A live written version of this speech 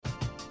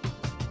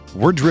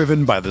We're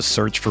driven by the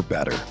search for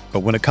better. But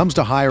when it comes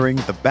to hiring,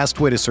 the best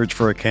way to search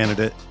for a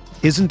candidate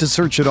isn't to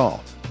search at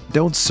all.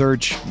 Don't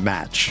search,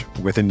 match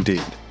with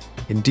Indeed.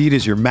 Indeed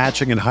is your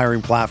matching and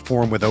hiring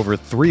platform with over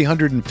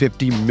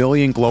 350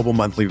 million global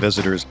monthly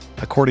visitors,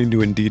 according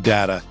to Indeed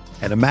data,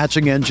 and a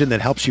matching engine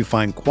that helps you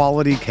find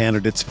quality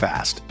candidates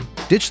fast.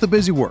 Ditch the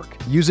busy work.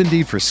 Use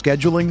Indeed for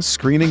scheduling,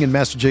 screening, and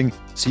messaging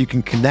so you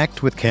can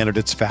connect with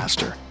candidates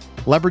faster.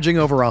 Leveraging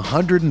over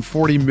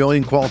 140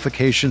 million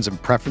qualifications and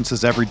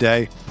preferences every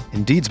day,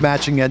 Indeed's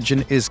matching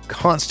engine is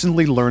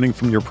constantly learning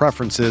from your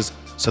preferences,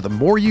 so the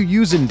more you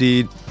use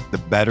Indeed, the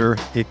better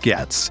it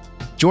gets.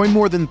 Join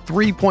more than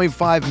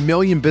 3.5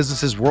 million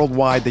businesses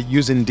worldwide that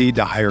use Indeed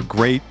to hire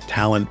great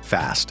talent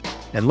fast.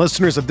 And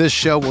listeners of this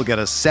show will get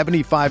a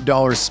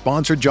 $75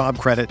 sponsored job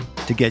credit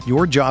to get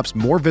your jobs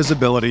more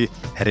visibility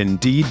at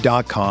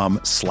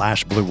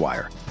Indeed.com/Blue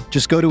Wire.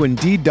 Just go to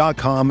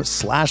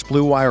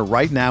Indeed.com/Blue Wire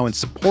right now and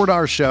support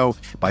our show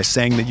by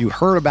saying that you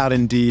heard about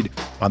Indeed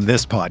on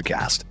this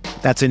podcast.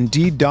 That's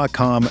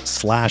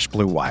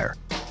Indeed.com/Blue Wire.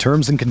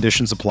 Terms and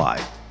conditions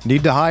apply.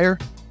 Need to hire?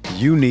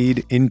 You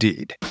need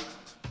Indeed.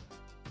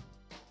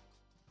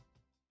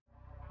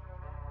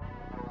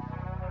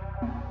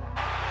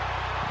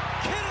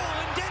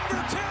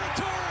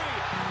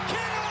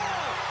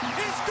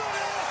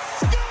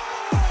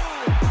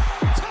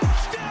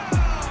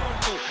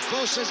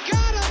 Has got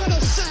him and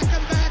a sack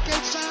him back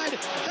inside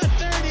the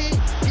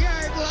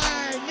 30-yard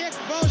line. Nick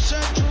Bosa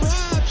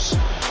drops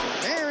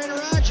Aaron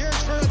Rodgers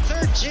for a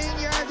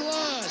 13-yard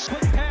loss.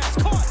 Quick pass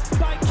caught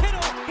by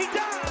Kittle. He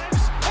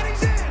dives and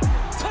he's in.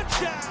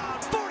 Touchdown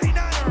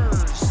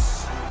 49ers.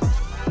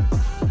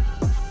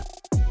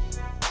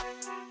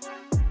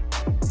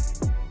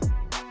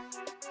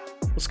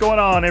 What's going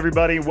on,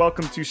 everybody?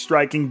 Welcome to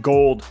Striking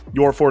Gold,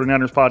 your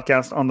 49ers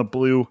podcast on the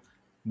Blue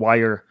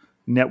Wire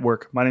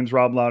Network. My name's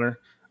Rob Lauder.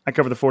 I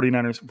cover the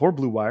 49ers for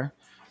Blue Wire.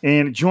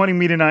 And joining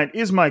me tonight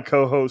is my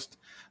co-host,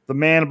 the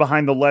man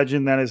behind the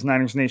legend that is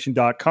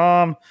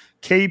NinersNation.com,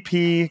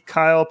 KP,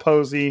 Kyle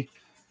Posey.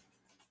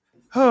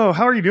 Oh,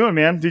 how are you doing,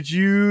 man? Did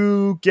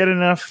you get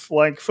enough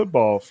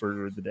football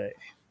for the day?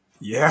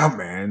 Yeah,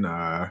 man.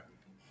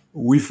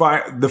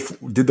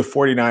 Did the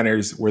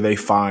 49ers, were they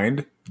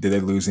fined? Did they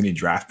lose any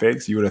draft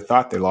picks? You would have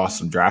thought they lost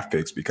some draft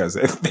picks because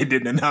they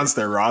didn't announce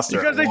their roster.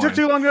 Because they took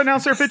too long to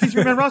announce their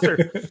 53-man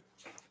roster.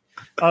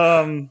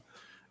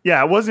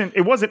 Yeah, it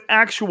wasn't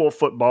actual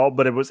football,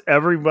 but it was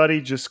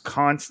everybody just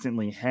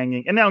constantly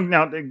hanging. And now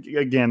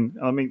again,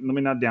 let me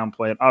not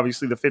downplay it.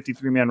 Obviously, the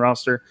 53-man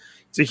roster,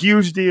 it's a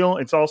huge deal.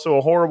 It's also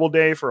a horrible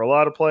day for a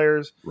lot of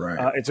players.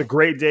 Right. It's a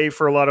great day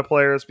for a lot of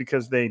players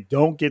because they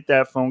don't get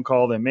that phone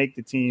call. They make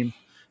the team.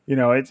 You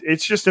know,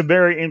 it's just a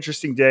very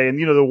interesting day. And,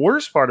 the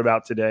worst part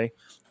about today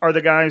are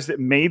the guys that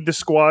made the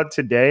squad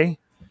today,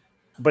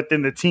 but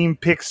then the team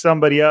picks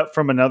somebody up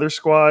from another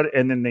squad,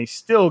 and then they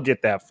still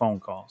get that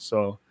phone call.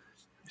 So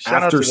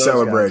shout after out to those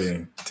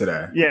celebrating guys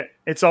today. Yeah,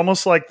 it's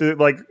almost like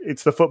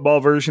it's the football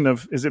version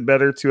of, is it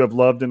better to have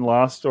loved and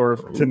lost or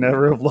to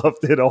never have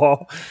loved at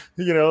all?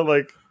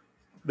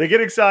 They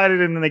get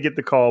excited and then they get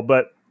the call.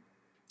 But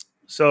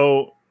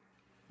so,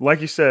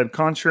 like you said,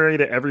 contrary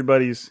to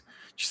everybody's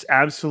just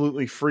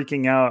absolutely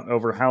freaking out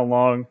over how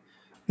long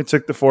it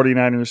took the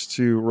 49ers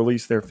to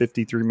release their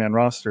 53-man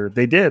roster,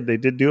 they did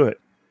do it.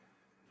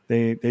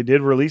 They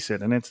did release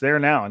it, and it's there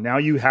now. Now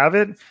you have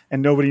it,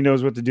 and nobody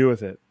knows what to do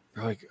with it.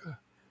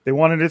 They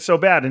wanted it so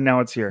bad, and now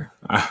it's here.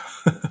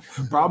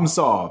 Problem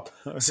solved.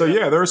 So,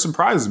 yeah, there are some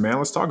prizes, man.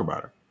 Let's talk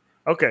about it.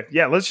 Okay,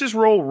 yeah, let's just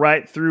roll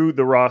right through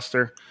the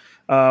roster.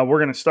 We're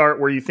going to start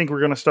where you think we're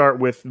going to start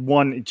with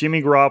one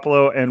Jimmy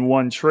Garoppolo and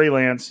one Trey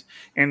Lance.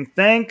 And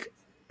thank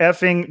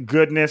effing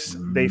goodness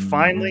they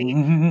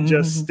finally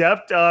just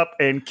stepped up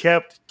and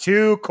kept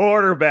two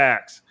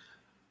quarterbacks.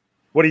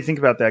 What do you think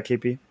about that,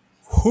 KP?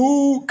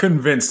 Who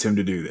convinced him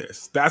to do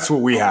this? That's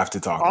what we have to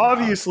talk about.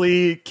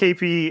 Obviously,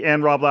 KP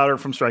and Rob Lauder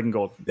from Striking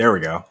Gold. There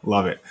we go.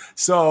 Love it.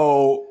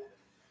 So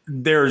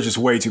there's just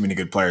way too many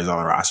good players on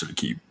the roster to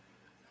keep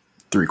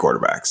three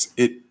quarterbacks.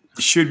 It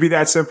should be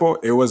that simple.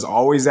 It was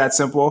always that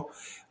simple.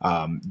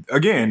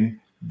 Again,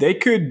 they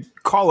could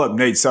call up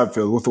Nate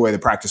Sudfeld with the way the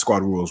practice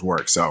squad rules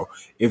work. So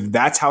if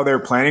that's how they're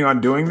planning on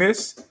doing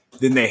this,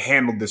 then they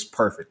handled this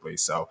perfectly.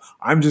 So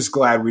I'm just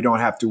glad we don't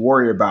have to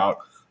worry about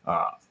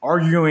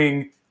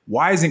arguing,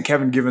 why isn't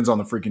Kevin Givens on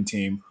the freaking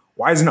team?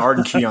 Why isn't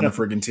Arden Key on the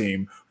freaking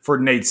team for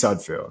Nate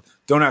Sudfeld?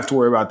 Don't have to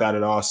worry about that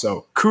at all.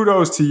 So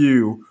kudos to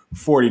you,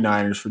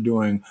 49ers, for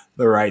doing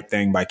the right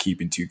thing by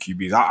keeping two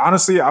QBs.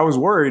 Honestly, I was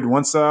worried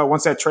once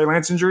that Trey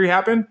Lance injury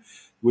happened,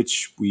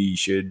 which we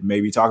should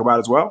maybe talk about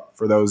as well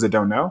for those that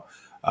don't know.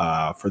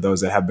 For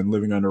those that have been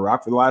living under a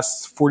rock for the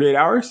last 48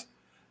 hours,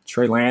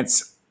 Trey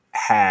Lance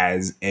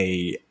has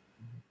a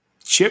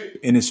chip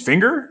in his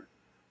finger.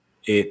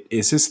 It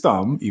is his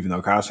thumb, even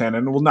though Kyle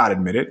Shanahan will not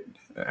admit it.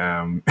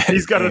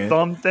 He's got a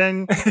thumb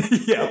thing?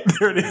 Yeah,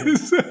 there it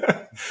is.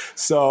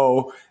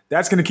 So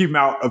that's going to keep him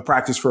out of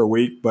practice for a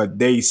week, but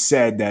they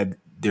said that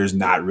there's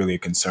not really a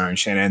concern.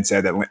 Shanahan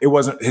said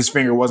that his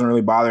finger wasn't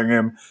really bothering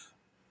him.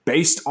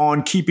 based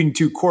on keeping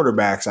 2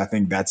 quarterbacks, I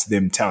think that's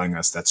them telling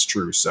us that's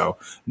true. So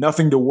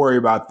nothing to worry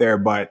about there.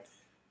 But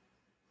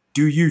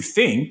do you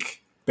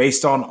think,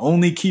 based on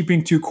only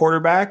keeping 2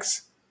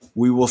 quarterbacks,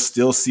 we will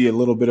still see a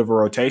little bit of a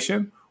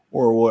rotation,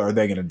 or are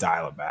they going to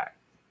dial it back?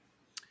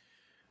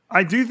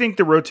 I do think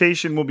the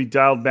rotation will be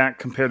dialed back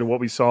compared to what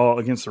we saw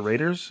against the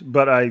Raiders,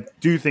 but I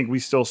do think we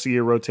still see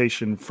a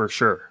rotation for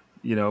sure.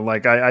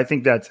 I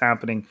think that's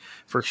happening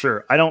for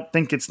sure. I don't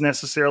think it's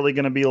necessarily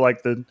going to be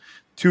like the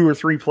 2 or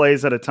 3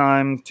 plays at a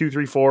time, 2,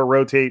 3, 4,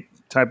 rotate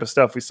type of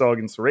stuff we saw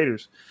against the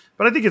Raiders.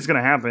 But I think it's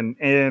going to happen.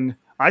 And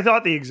I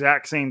thought the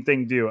exact same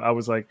thing, too. I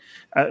was like,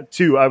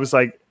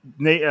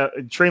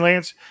 Trey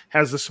Lance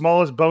has the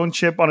smallest bone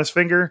chip on his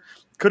finger.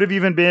 Could have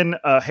even been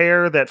a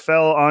hair that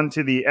fell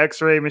onto the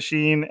x-ray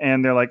machine.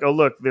 And they're like, oh,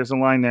 look, there's a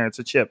line there. It's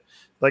a chip.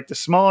 Like the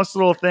smallest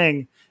little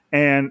thing.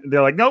 And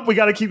they're like, nope, we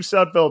got to keep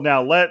Sudfeld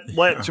now. Let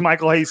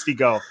JaMycal Hasty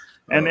go.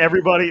 And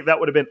that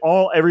would have been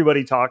all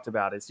everybody talked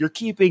about is you're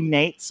keeping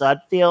Nate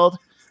Sudfeld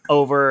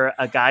over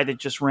a guy that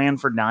just ran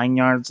for 9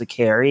 yards a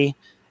carry,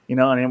 and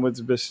it would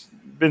have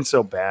been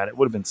so bad. It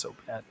would have been so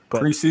bad.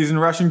 But, preseason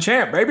rushing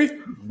champ, baby.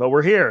 But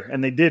we're here,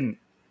 and they didn't.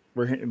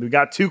 We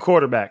got 2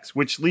 quarterbacks,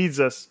 which leads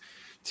us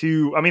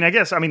to,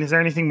 is there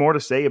anything more to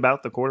say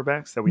about the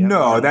quarterbacks that we have?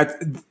 No,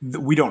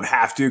 we don't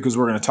have to, because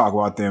we're going to talk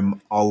about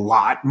them a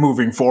lot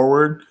moving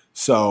forward.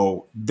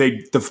 So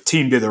the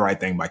team did the right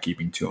thing by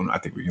keeping 2, and I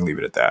think we can leave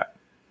it at that.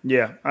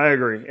 Yeah, I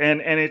agree.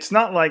 And it's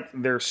not like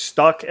they're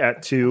stuck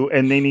at 2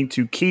 and they need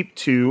to keep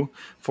 2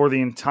 for the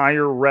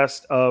entire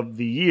rest of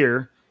the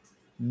year.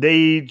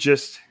 They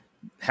just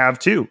have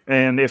 2.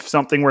 And if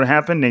something were to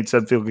happen, Nate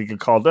Sudfeld could get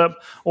called up,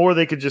 or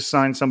they could just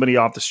sign somebody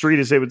off the street,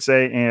 as they would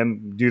say,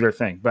 and do their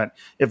thing. But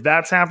if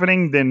that's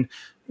happening, then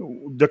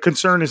the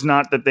concern is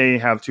not that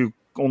they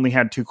only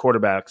had 2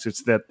 quarterbacks.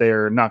 It's that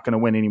they're not going to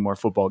win any more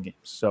football games.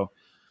 So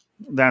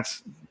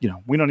that's,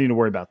 we don't need to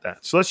worry about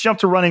that. So let's jump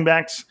to running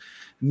backs.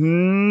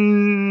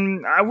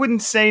 I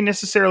wouldn't say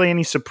necessarily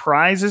any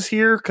surprises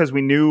here, because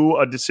we knew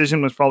a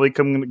decision was probably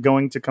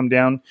going to come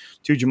down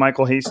to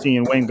JaMycal Hasty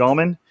and Wayne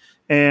Gallman.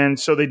 And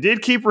so they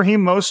did keep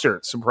Raheem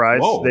Mostert.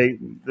 Surprise. Whoa.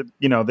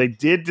 They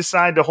did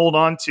decide to hold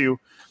on to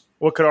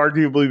what could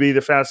arguably be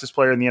the fastest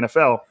player in the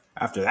NFL.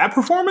 After that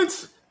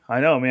performance? I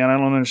know, man. I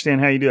don't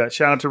understand how you do that.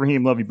 Shout out to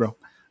Raheem. Love you, bro.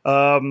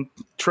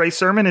 Trey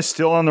Sermon is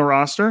still on the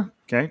roster.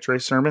 Okay, Trey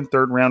Sermon,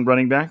 3rd-round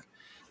running back.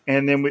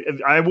 And then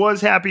I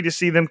was happy to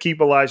see them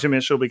keep Elijah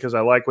Mitchell, because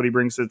I like what he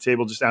brings to the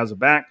table just as a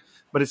back.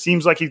 But it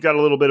seems like he's got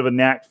a little bit of a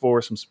knack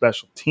for some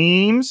special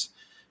teams.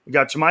 We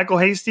got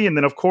JaMycal Hasty, and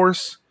then, of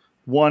course,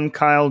 one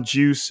Kyle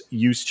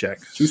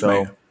Juszczyk.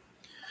 Man.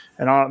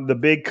 And the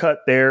big cut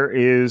there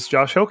is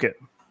Josh Hokett.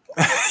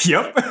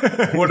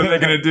 Yep. What are they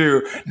going to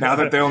do now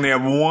that they only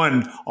have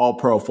one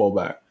all-pro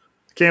fullback?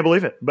 Can't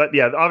believe it. But,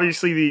 yeah,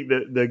 obviously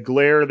the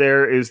glare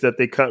there is that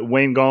they cut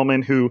Wayne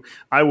Gallman, who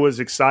I was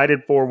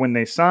excited for when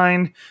they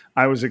signed.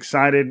 I was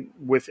excited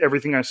with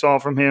everything I saw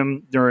from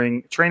him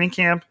during training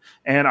camp,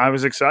 and I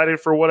was excited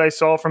for what I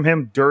saw from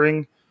him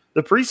during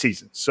the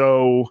preseason.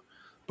 So,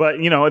 but,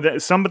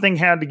 something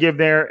had to give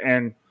there,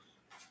 and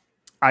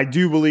I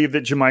do believe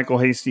that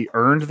JaMycal Hasty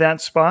earned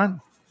that spot.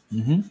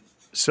 Mm-hmm.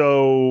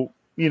 So,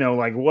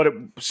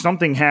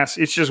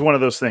 it's just one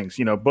of those things.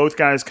 Both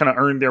guys kind of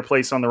earned their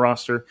place on the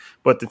roster,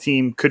 but the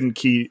team couldn't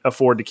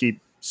afford to keep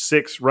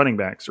 6 running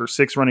backs or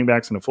 6 running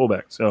backs and a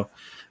fullback. So,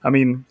 what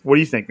do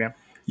you think, man?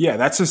 Yeah,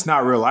 that's just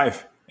not real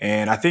life.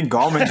 And I think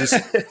Gallman just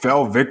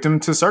fell victim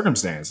to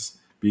circumstance,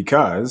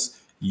 because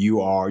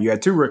you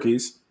had 2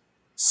 rookies.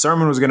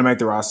 Sermon was going to make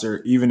the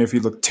roster, even if he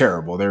looked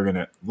terrible. They were going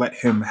to let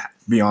him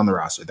be on the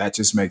roster. That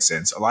just makes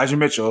sense. Elijah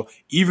Mitchell,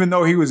 even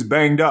though he was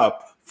banged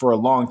up for a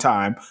long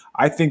time,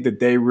 I think that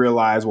they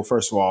realized, well,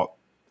 first of all,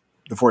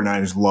 the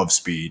 49ers love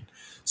speed.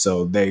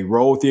 So they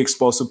roll with the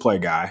explosive play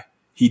guy.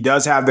 He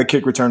does have the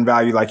kick return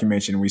value, like you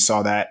mentioned. We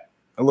saw that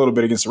a little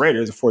bit against the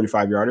Raiders, a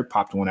 45-yarder,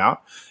 popped one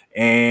out.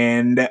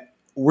 And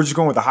we're just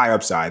going with the high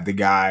upside, the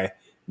guy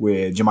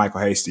with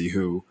JaMycal Hasty,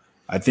 who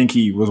I think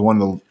he was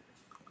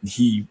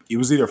he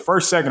was either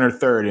 1st, 2nd, or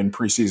 3rd in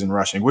preseason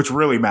rushing, which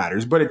really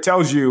matters. But it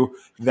tells you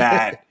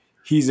that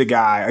he's a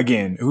guy,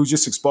 again, who's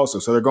just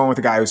explosive. So they're going with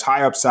a guy who's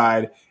high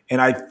upside.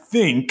 And I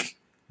think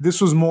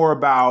this was more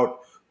about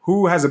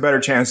who has a better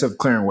chance of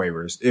clearing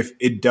waivers if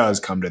it does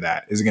come to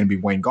that. Is it going to be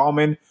Wayne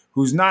Gallman,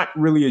 who's not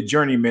really a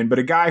journeyman, but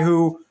a guy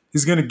who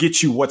is going to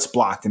get you what's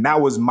blocked? And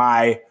that was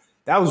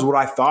what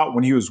I thought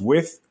when he was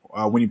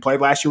when he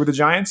played last year with the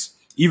Giants.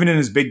 Even in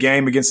his big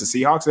game against the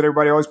Seahawks that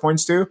everybody always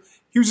points to,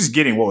 he was just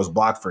getting what was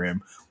blocked for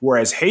him.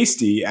 Whereas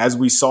Hasty, as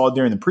we saw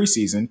during the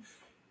preseason,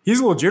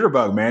 he's a little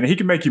jitterbug, man. He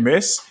can make you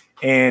miss.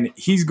 And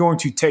he's going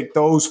to take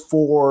those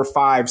 4,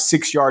 5,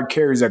 6 yard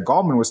carries that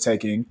Gallman was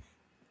taking,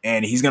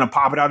 and he's going to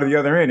pop it out of the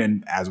other end.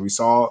 And as we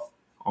saw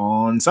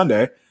on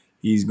Sunday,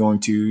 he's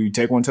going to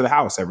take one to the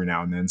house every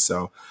now and then.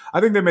 So I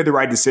think they made the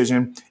right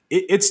decision.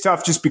 It's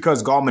tough just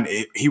because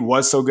Gallman, he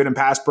was so good in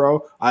pass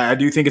pro. I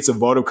do think it's a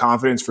vote of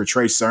confidence for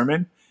Trey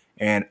Sermon.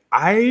 And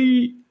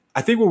I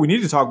think what we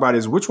need to talk about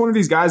is which one of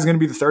these guys is going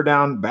to be the 3rd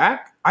down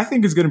back. I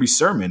think it's going to be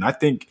Sermon. I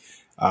think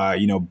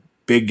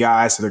big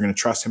guy, so they're going to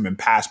trust him in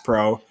pass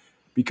pro.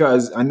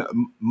 Because I know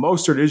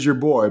Mostert is your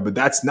boy, but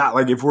that's not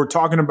like if we're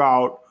talking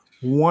about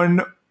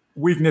one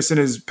weakness in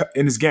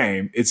his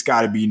game, it's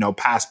got to be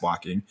pass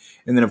blocking.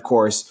 And then of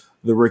course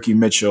the rookie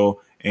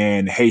Mitchell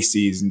and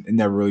Hastie's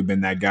never really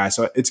been that guy,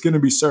 so it's going to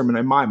be Sermon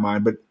in my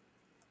mind. But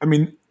I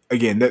mean,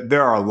 again,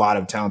 there are a lot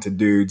of talented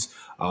dudes,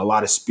 a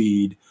lot of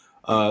speed,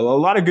 a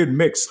lot of good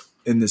mix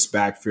in this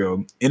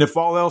backfield. And if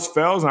all else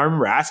fails, and I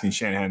remember asking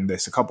Shanahan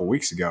this a couple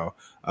weeks ago,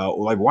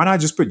 why not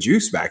just put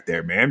Juice back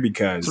there, man?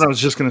 Because that's what I was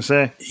just going to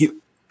say.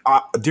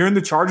 During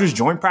the Chargers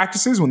joint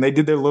practices, when they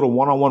did their little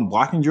one-on-one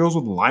blocking drills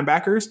with the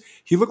linebackers,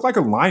 he looked like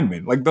a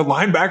lineman. Like the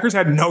linebackers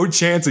had no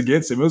chance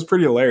against him. It was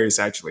pretty hilarious,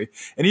 actually.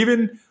 And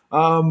even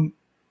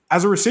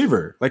as a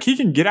receiver, like he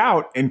can get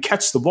out and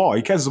catch the ball.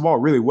 He catches the ball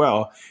really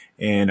well.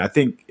 And I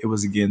think it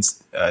was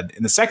against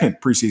in the second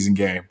preseason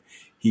game,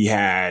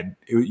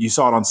 you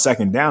saw it on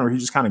second down where he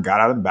just kind of got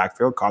out of the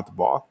backfield, caught the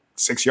ball,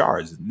 6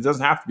 yards. It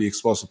doesn't have to be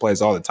explosive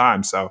plays all the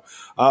time. So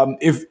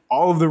if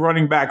all of the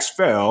running backs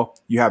fail,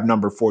 you have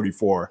number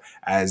 44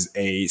 as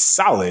a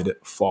solid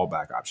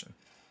fallback option.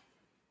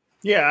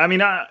 Yeah, I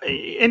mean,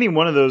 any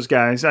one of those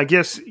guys. I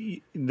guess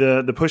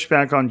the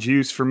pushback on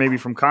Juice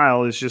from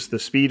Kyle is just the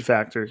speed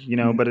factor,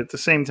 Mm-hmm. But at the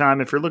same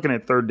time, if you're looking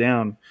at third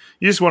down,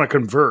 you just want to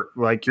convert.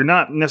 Like you're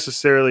not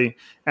necessarily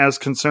as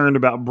concerned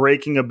about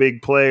breaking a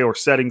big play or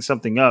setting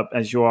something up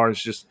as you are as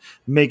just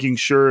making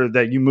sure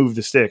that you move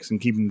the sticks and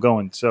keep them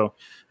going. So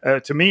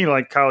to me,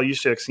 like Kyle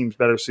Juszczyk seems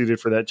better suited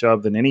for that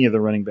job than any of the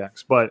running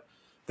backs. But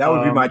that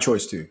would be my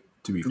choice too.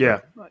 To be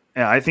fair.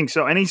 Yeah, I think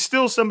so. And he's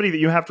still somebody that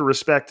you have to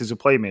respect as a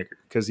playmaker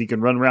because he can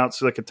run routes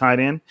like a tight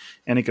end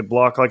and he could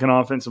block like an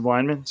offensive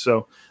lineman.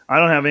 So I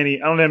don't have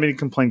any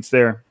complaints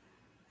there.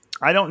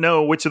 I don't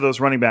know which of those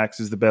running backs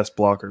is the best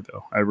blocker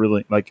though. I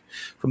really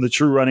from the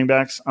true running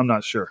backs, I'm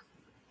not sure.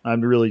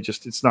 I'm really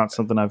it's not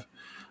something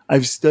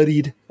I've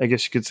studied, I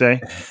guess you could say.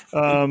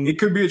 It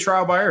could be a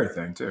trial by error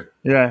thing too.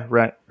 Yeah,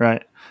 right.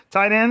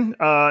 Tight end,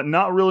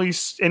 not really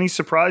any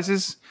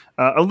surprises.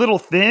 A little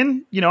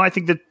thin. I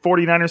think the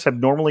 49ers have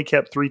normally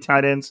kept 3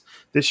 tight ends.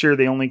 This year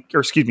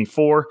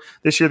 4.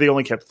 This year they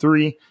only kept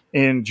 3.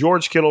 And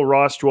George Kittle,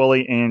 Ross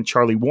Dwelley, and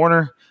Charlie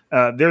Warner.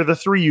 They're the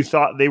 3 you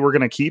thought they were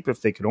going to keep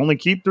if they could only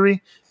keep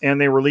 3.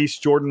 And they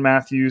released Jordan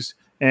Matthews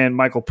and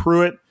Michael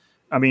Pruitt.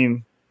 I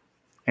mean,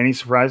 any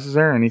surprises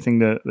there?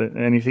 Anything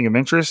of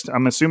interest?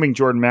 I'm assuming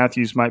Jordan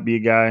Matthews might be a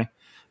guy.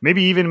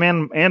 Maybe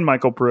even and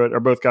Michael Pruitt are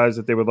both guys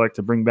that they would like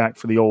to bring back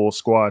for the old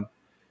squad.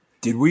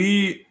 Did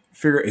we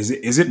figure? Is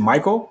it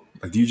Michael?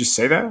 Like, do you just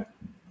say that?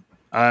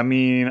 I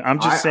mean, I'm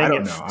just saying. I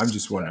don't know. I'm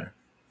just wondering.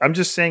 I'm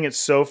just saying it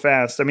so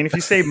fast. I mean, if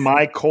you say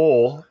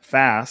Michael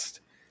fast,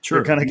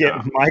 you're gonna get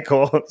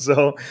Michael.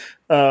 So,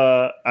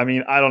 I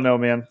mean, I don't know,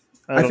 man.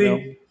 I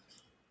think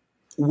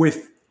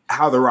with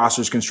how the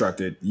roster is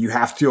constructed, you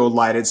have to go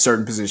light at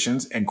certain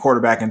positions, and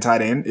quarterback and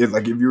tight end.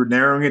 If you were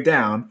narrowing it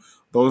down,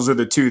 those are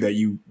the 2 that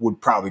you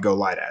would probably go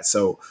light at.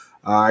 So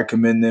I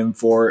commend them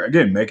for,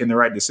 again, making the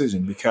right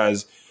decision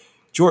because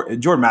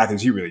Jordan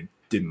Matthews, he really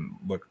didn't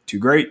look too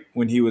great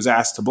when he was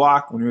asked to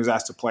block, when he was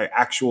asked to play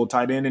actual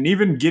tight end, and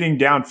even getting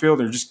downfield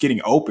or just getting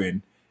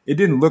open. It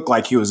didn't look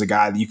like he was a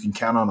guy that you can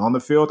count on the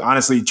field.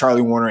 Honestly,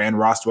 Charlie Warner and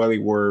Ross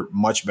Dwelley were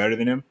much better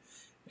than him,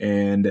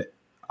 and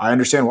I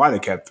understand why they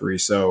kept 3.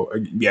 So,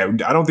 yeah,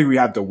 I don't think we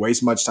have to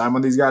waste much time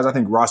on these guys. I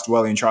think Ross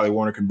Dwelley and Charlie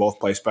Warner can both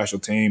play special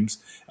teams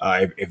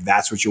if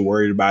that's what you're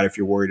worried about, if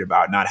you're worried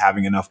about not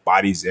having enough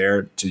bodies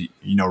there to,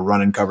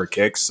 run and cover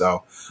kicks.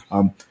 So,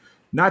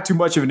 not too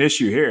much of an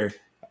issue here.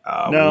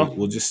 No.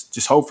 We'll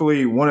just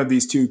hopefully one of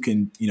these 2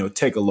 can,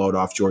 take a load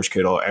off George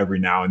Kittle every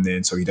now and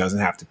then so he doesn't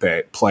have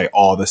to play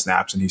all the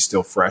snaps and he's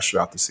still fresh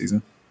throughout the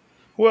season.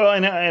 Well,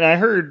 and I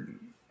heard,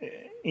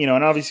 and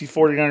obviously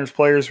 49ers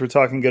players were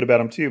talking good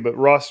about him too, but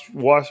Ross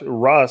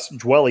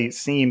Dwelley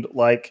seemed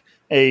like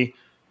a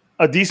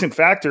decent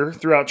factor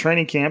throughout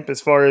training camp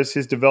as far as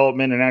his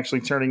development and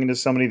actually turning into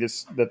somebody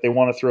that they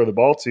want to throw the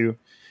ball to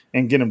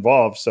and get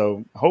involved.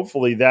 So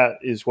hopefully that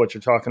is what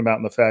you're talking about,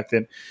 in the fact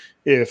that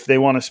if they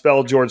want to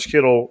spell George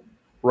Kittle,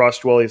 Ross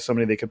Dwelley is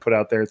somebody they could put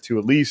out there to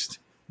at least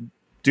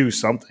do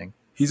something.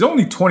 He's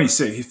only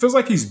 26. He feels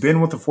like he's been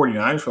with the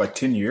 49ers for like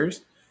 10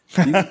 years.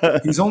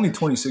 He's only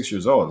 26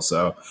 years old.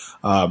 So,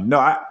 no,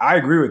 I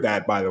agree with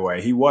that, by the way.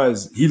 He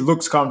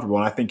looks comfortable,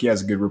 and I think he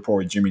has a good rapport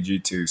with Jimmy G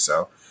too.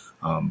 So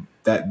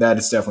that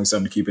is definitely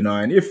something to keep an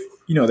eye on if,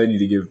 they need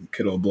to give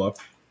Kittle a bluff.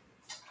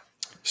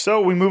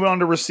 So we move on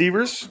to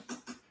receivers.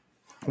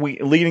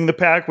 Leading the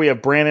pack, we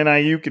have Brandon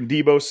Ayuk and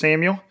Deebo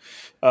Samuel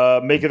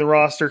making the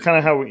roster. Kind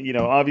of how,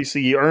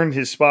 obviously he earned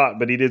his spot,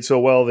 but he did so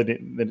well that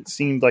it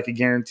seemed like a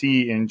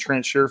guarantee. In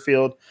Trent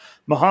Sherfield,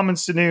 Mohamed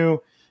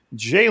Sanu,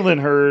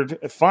 Jalen Hurd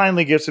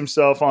finally gets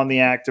himself on the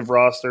active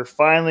roster,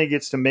 finally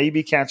gets to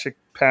maybe catch a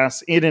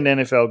pass in an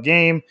NFL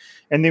game.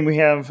 And then we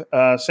have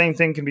same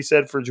thing can be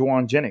said for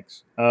Juwan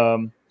Jennings.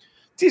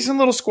 Decent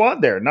little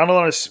squad there. Not a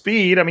lot of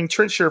speed. I mean,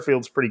 Trent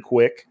Sherfield's pretty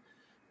quick.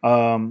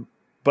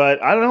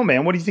 But I don't know,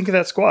 man. What do you think of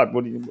that squad?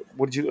 Do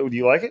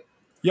you like it?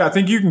 Yeah, I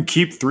think you can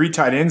keep 3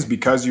 tight ends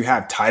because you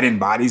have tight end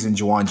bodies in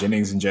Juwan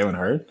Jennings and Jalen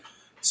Hurd.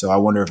 So I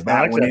wonder if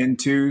that went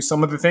into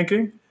some of the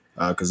thinking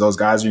because those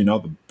guys are,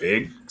 the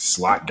big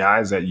slot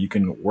guys that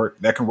can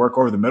work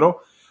over the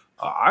middle.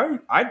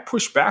 I'd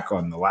push back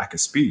on the lack of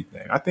speed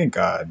thing. I think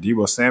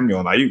Deebo Samuel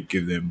and Ayuk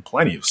give them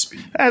plenty of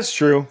speed. That's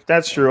true.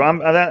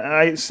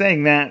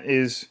 Saying that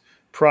is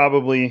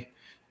probably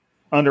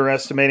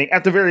underestimating.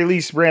 At the very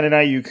least, Brandon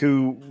Ayuk,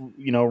 who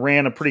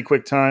ran a pretty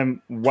quick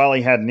time while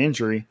he had an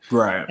injury,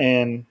 right,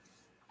 and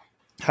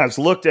has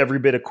looked every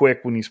bit of quick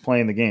when he's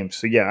playing the game.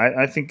 So yeah,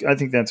 I think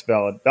that's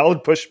valid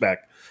pushback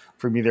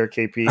for me there,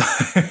 KP.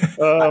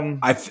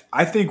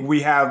 I think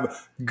we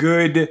have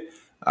good.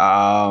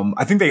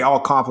 I think they all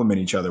complement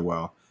each other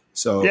well.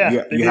 So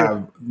you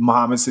have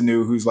Mohamed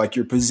Sanu, who's like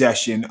your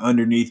possession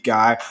underneath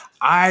guy.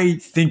 I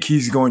think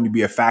he's going to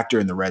be a factor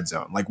in the red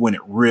zone, like when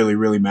it really,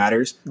 really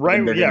matters.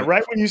 Right.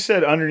 Right when you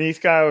said underneath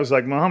guy, I was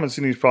like, Mohamed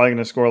Sanu's probably going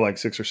to score like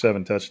 6 or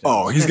 7 touchdowns.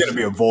 Oh, he's going to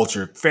be a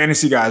vulture.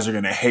 Fantasy guys are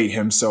going to hate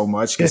him so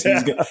much because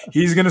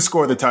he's going to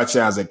score the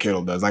touchdowns that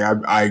Kittle does. Like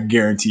I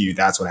guarantee you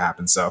that's what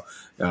happens. So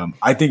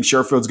I think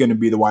Sherfield's going to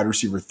be the wide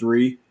receiver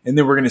 3, and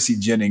then we're going to see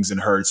Jennings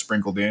and Hurd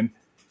sprinkled in.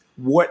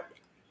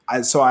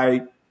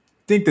 I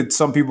think that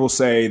some people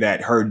say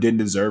that Hurd didn't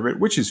deserve it,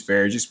 which is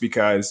fair just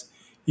because,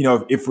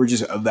 if we're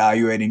just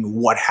evaluating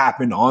what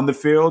happened on the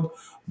field.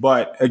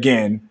 But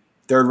again,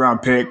 3rd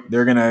round pick,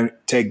 they're going to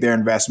take their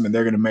investment.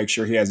 They're going to make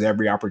sure he has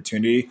every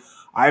opportunity.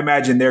 I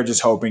imagine they're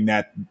just hoping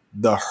that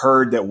the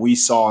Hurd that we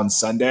saw on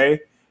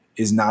Sunday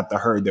is not the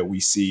Hurd that we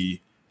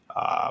see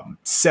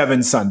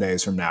 7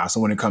 Sundays from now.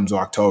 So when it comes to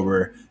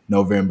October,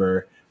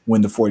 November,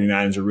 when the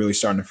 49ers are really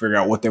starting to figure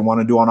out what they want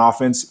to do on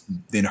offense,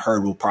 then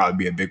Hurd will probably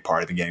be a big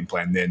part of the game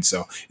plan then.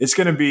 So it's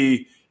going to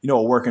be,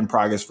 a work in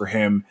progress for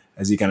him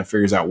as he kind of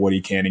figures out what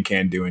he can and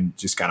can't do and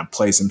just kind of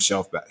plays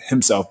himself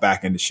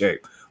back into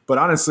shape. But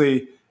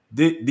honestly,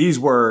 these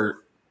were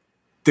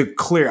the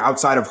clear,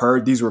 outside of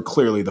Hurd, these were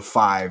clearly the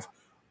 5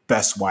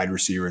 best wide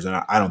receivers. And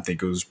I don't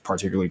think it was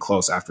particularly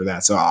close after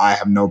that. So I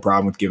have no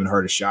problem with giving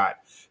Hurd a shot.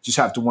 Just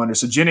have to wonder.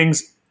 So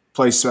Jennings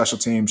plays special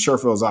team.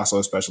 Sherfield is also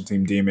a special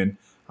team demon.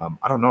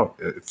 I don't know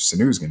if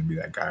Sanu is going to be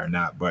that guy or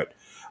not, but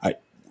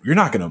you're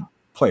not going to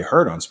play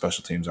Hurd on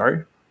special teams, are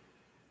you?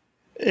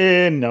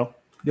 No.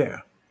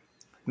 Yeah.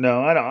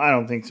 No, I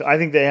don't think so. I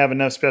think they have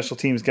enough special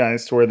teams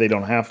guys to where they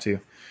don't have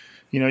to.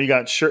 You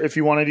got if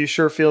you want to do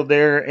Sherfield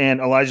there and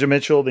Elijah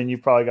Mitchell, then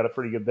you've probably got a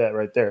pretty good bet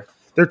right there.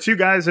 They're 2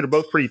 guys that are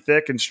both pretty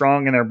thick and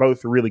strong, and they're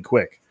both really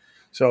quick.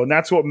 So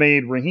that's what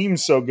made Raheem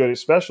so good at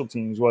special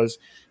teams was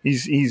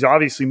he's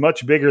obviously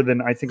much bigger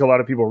than I think a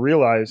lot of people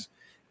realize,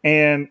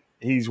 and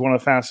he's one of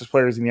the fastest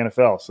players in the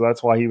NFL. So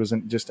that's why he was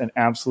just an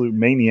absolute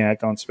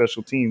maniac on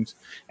special teams.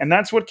 And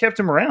that's what kept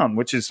him around,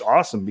 which is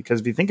awesome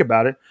because if you think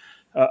about it,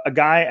 a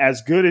guy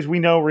as good as we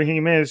know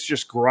Raheem is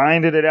just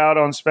grinded it out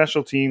on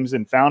special teams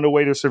and found a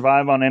way to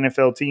survive on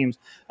NFL teams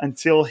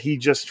until he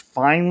just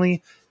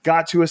finally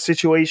got to a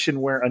situation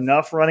where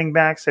enough running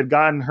backs had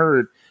gotten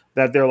hurt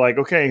that they're like,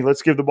 okay,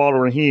 let's give the ball to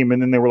Raheem. And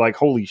then they were like,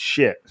 holy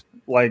shit.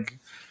 So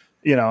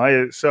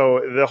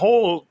the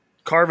whole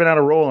carving out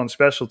a role on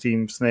special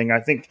teams thing, I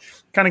think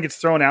kind of gets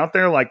thrown out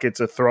there like it's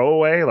a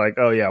throwaway, like,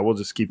 oh yeah, we'll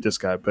just keep this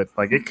guy. But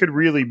like it could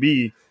really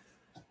be,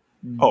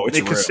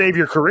 it could save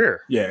your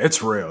career. Yeah,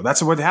 it's real.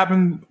 That's what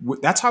happened.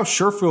 That's how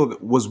Sherfield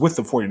was with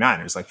the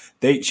 49ers. Like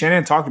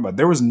Shanahan talked about,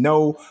 there was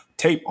no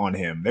tape on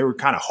him. They were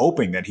kind of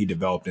hoping that he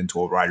developed into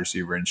a wide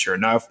receiver. And sure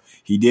enough,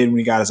 he did when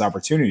he got his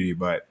opportunity.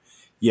 But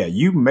yeah,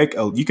 you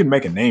can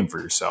make a name for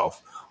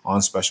yourself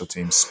on special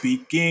teams.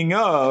 Speaking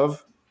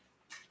of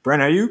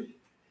Brandon Ayuk,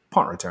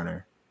 punt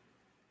returner.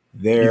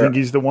 You think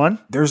he's the one?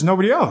 There's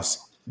nobody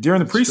else. During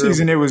the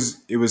preseason,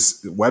 it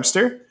was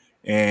Webster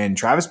and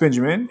Travis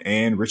Benjamin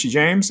and Richie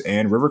James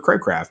and River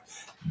Craycraft.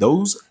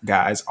 Those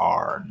guys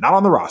are not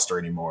on the roster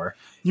anymore.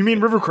 You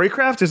mean River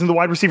Craycraft isn't the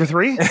wide receiver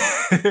 3?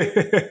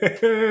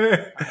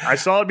 I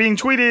saw it being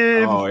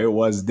tweeted. Oh, it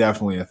was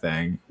definitely a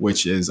thing,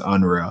 which is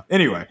unreal.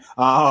 Anyway,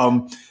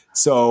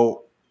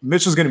 so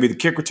Mitchell's going to be the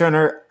kick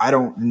returner. I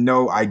don't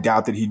know. I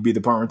doubt that he'd be the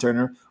punt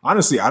returner.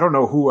 Honestly, I don't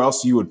know who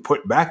else you would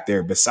put back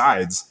there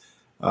besides,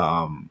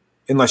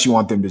 unless you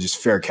want them to just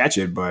fair catch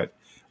it. But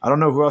I don't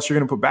know who else you're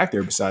going to put back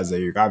there besides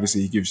Ayuk.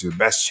 Obviously, he gives you the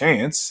best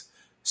chance.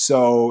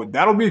 So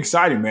that'll be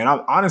exciting, man.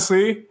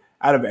 Honestly,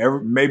 out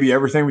of maybe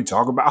everything we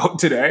talk about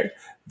today,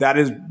 that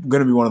is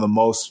going to be one of the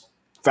most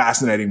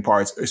fascinating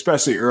parts,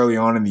 especially early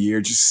on in the year,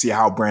 just to see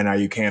how Brandon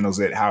Ayuk handles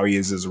it, how he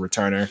is as a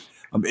returner.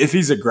 If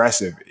he's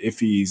aggressive,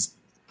 if he's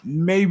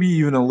maybe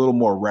even a little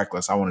more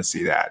reckless, I want to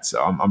see that.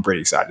 So I'm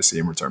pretty excited to see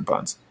him return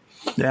punts.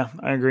 Yeah,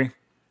 I agree.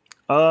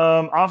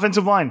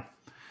 Offensive line.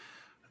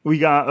 We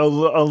got a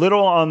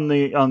little on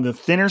the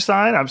thinner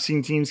side. I've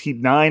seen teams keep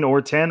 9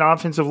 or 10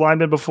 offensive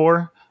linemen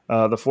before.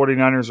 The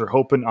 49ers are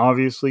hoping,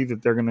 obviously,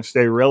 that they're going to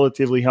stay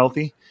relatively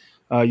healthy.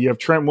 You have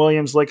Trent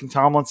Williams, Laken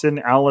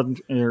Tomlinson,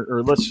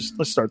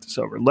 let's start this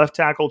over. Left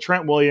tackle,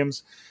 Trent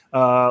Williams.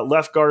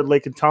 Left guard,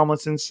 Laken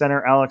Tomlinson.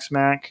 Center, Alex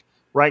Mack.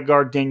 right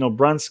guard Daniel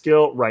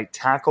Brunskill, right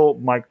tackle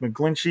Mike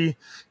McGlinchey,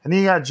 and then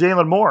you got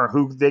Jalen Moore,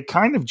 who they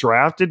kind of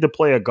drafted to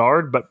play a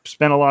guard, but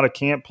spent a lot of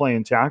camp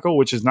playing tackle,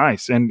 which is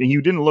nice. And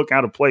you didn't look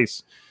out of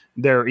place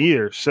there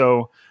either.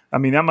 So, I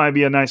mean, that might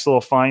be a nice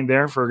little find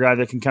there for a guy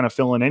that can kind of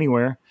fill in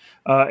anywhere.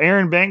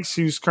 Aaron Banks,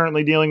 who's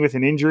currently dealing with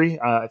an injury.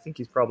 I think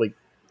he's probably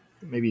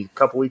maybe a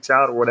couple weeks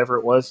out or whatever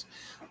it was.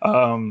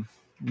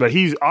 But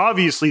he's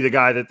obviously the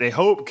guy that they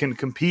hope can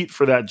compete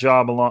for that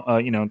job,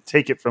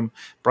 take it from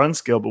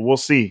Brunskill. But we'll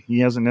see. He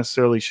hasn't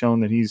necessarily shown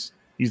that he's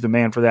the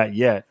man for that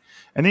yet.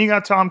 And then you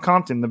got Tom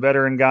Compton, the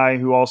veteran guy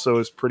who also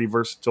is pretty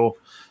versatile.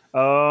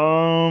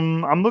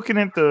 I'm looking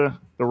at the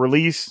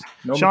release.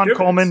 Sean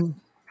Coleman.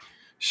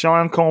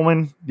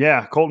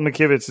 Yeah, Colton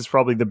McKivitz is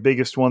probably the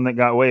biggest one that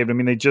got waived. I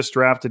mean, they just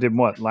drafted him,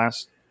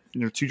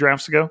 2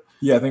 drafts ago?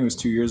 Yeah, I think it was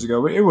 2 years ago.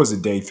 But it was a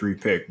day 3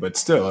 pick, but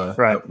still.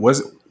 Right.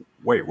 Was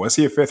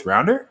he a 5th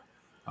rounder?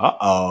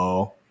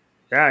 Uh-oh.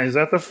 Yeah, is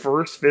that the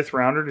first 5th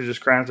rounder to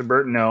just crash a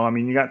bird? No, I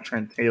mean, you got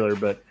Trent Taylor,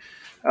 but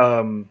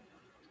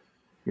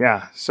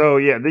yeah. So,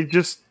 yeah, they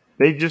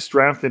just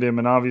drafted him,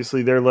 and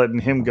obviously they're letting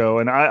him go.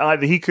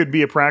 And he could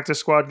be a practice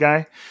squad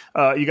guy.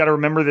 You got to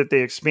remember that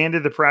they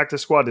expanded the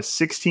practice squad to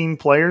 16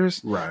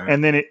 players. Right.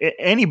 And then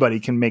anybody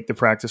can make the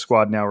practice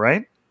squad now,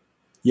 right?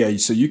 Yeah,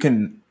 so you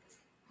can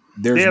 –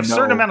 they have a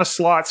certain amount of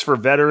slots for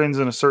veterans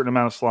and a certain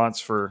amount of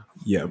slots for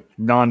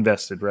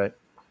non-vested, right?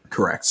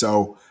 Correct.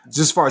 So just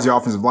as far as the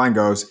offensive line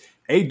goes,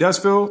 it does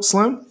feel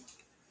slim.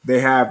 They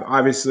have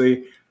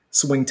obviously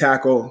swing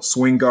tackle,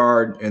 swing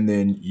guard, and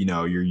then,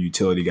 your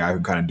utility guy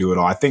who kind of do it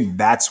all. I think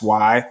that's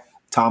why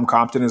Tom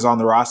Compton is on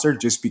the roster,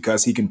 just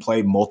because he can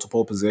play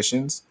multiple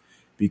positions.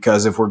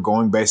 Because if we're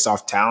going based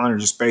off talent or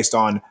just based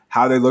on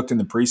how they looked in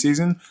the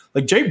preseason,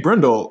 like Jay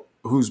Brindle,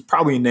 who's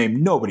probably a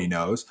name nobody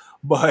knows,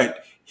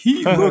 but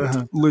he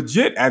looked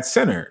legit at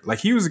center. Like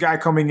he was a guy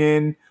coming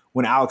in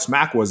when Alex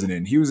Mack wasn't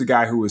in. He was a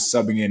guy who was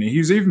subbing in, and he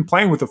was even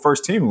playing with the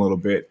first team a little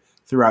bit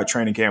throughout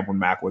training camp when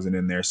Mack wasn't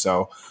in there.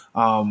 So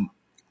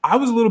I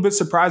was a little bit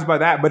surprised by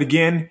that. But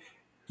again,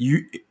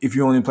 if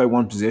you only play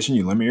one position,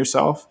 you limit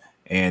yourself.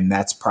 And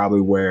that's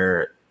probably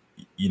where,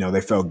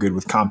 they felt good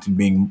with Compton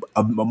being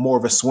more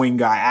of a swing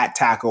guy at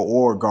tackle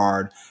or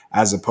guard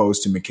as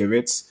opposed to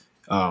McKivitz.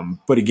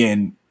 But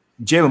again,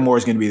 Jalen Moore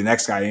is going to be the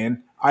next guy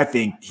in. I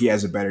think he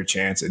has a better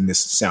chance, and this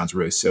sounds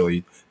really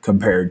silly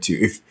compared to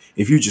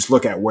if you just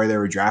look at where they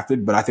were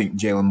drafted, but I think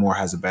Jalen Moore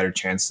has a better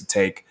chance to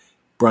take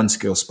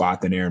Brunskill's spot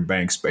than Aaron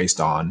Banks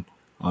based on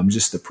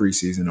just the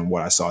preseason and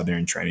what I saw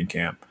during training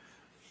camp.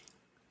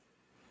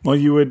 Well,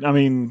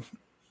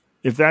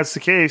 if that's the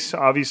case,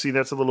 obviously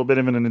that's a little bit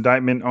of an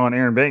indictment on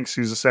Aaron Banks,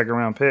 who's a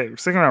second-round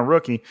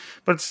rookie.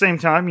 But at the same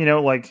time,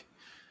 you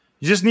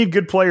just need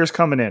good players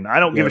coming in. I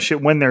don't give a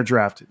shit when they're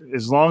drafted.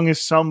 As long as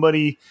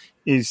somebody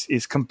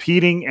is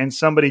competing and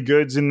somebody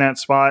good's in that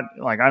spot,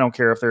 I don't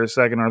care if they're a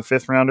 2nd or a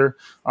 5th rounder.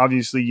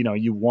 Obviously,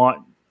 you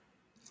want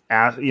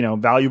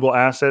valuable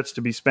assets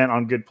to be spent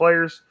on good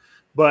players.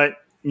 But,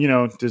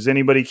 does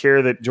anybody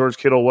care that George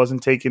Kittle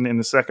wasn't taken in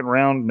the 2nd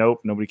round?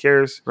 Nope, nobody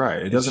cares.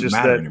 Right, it doesn't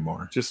matter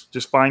anymore.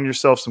 Just find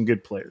yourself some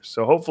good players.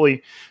 So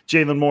hopefully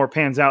Jalen Moore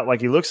pans out like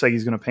he looks like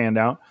he's going to pan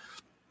out.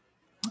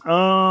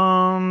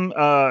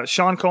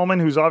 Sean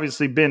Coleman, who's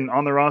obviously been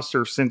on the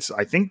roster since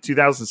I think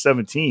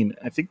 2017.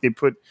 I think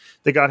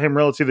they got him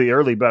relatively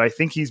early, but I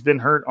think he's been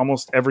hurt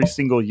almost every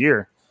single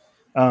year.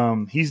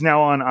 He's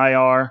now on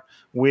IR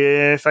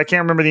with, I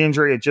can't remember the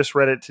injury. I just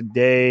read it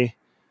today.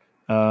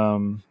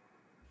 I'll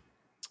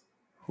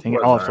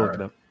have to look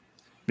it up.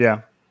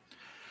 Yeah.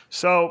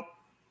 So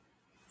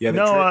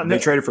they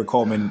traded for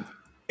Coleman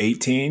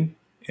 18,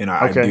 and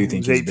I do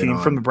think he's 18 been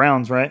on, from the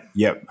Browns, right?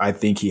 Yep, I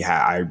think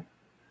I'm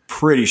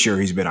pretty sure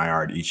he's been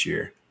IR'd each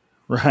year.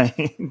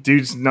 Right,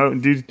 dude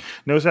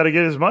knows how to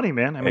get his money,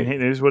 man. I mean,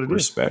 it is what it is.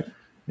 Respect.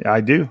 Yeah,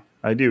 I do.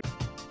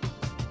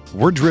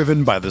 We're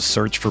driven by the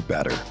search for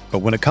better, but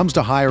when it comes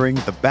to hiring,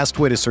 the best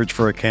way to search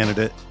for a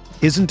candidate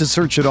isn't to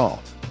search at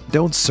all.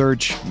 Don't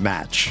search.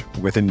 Match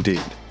with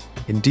Indeed.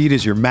 Indeed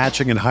is your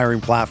matching and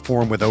hiring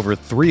platform with over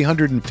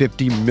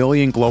 350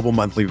 million global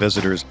monthly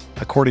visitors,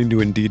 according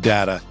to Indeed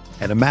data,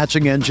 and a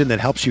matching engine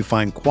that helps you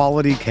find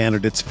quality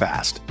candidates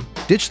fast.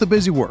 Ditch the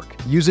busy work.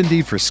 Use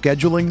Indeed for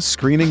scheduling,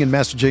 screening, and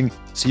messaging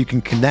so you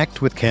can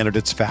connect with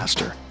candidates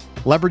faster.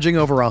 Leveraging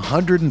over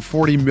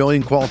 140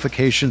 million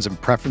qualifications and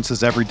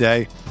preferences every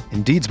day,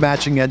 Indeed's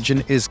matching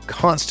engine is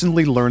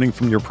constantly learning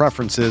from your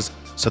preferences,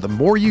 so the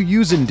more you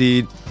use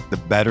Indeed, the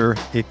better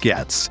it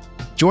gets.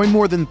 Join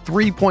more than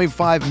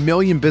 3.5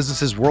 million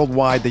businesses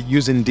worldwide that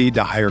use Indeed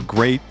to hire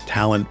great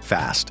talent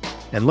fast.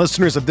 And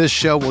listeners of this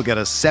show will get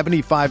a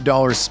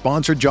 $75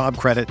 sponsored job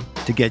credit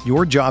to get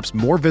your jobs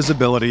more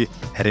visibility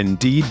at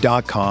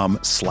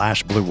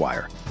Indeed.com/Blue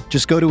Wire.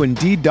 Just go to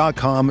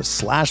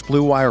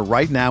Indeed.com/Blue Wire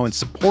right now and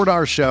support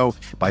our show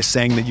by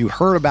saying that you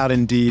heard about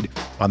Indeed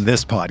on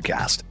this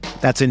podcast.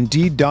 That's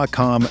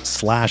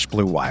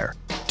Indeed.com/Blue Wire.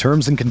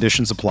 Terms and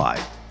conditions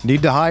apply.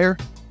 Need to hire?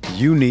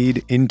 You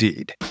need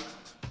Indeed.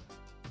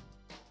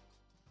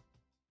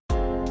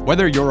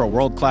 Whether you're a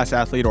world-class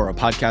athlete or a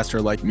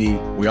podcaster like me,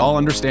 we all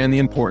understand the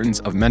importance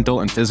of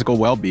mental and physical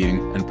well-being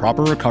and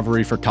proper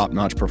recovery for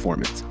top-notch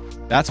performance.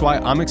 That's why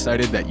I'm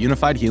excited that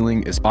Unified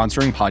Healing is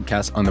sponsoring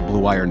podcasts on the Blue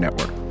Wire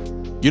Network.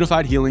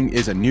 Unified Healing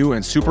is a new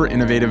and super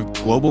innovative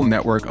global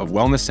network of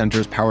wellness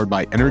centers powered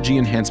by Energy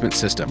Enhancement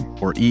System,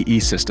 or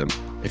EE System.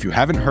 If you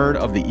haven't heard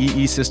of the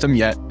EE System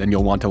yet, then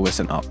you'll want to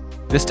listen up.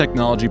 This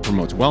technology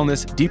promotes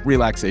wellness, deep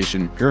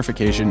relaxation,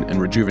 purification, and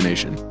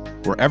rejuvenation.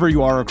 Wherever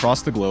you are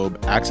across the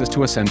globe, access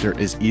to a center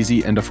is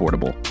easy and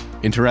affordable.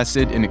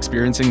 Interested in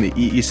experiencing the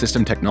EE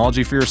System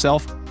technology for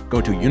yourself?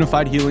 Go to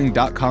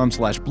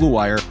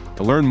unifiedhealing.com/bluewire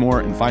to learn more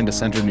and find a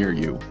center near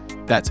you.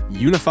 That's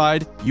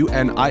unified,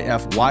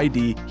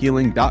 UNIFYD,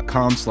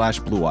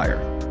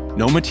 healing.com/bluewire.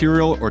 No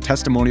material or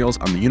testimonials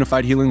on the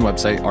Unified Healing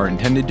website are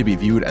intended to be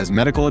viewed as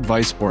medical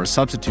advice or a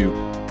substitute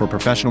for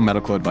professional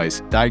medical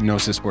advice,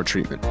 diagnosis, or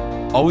treatment.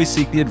 Always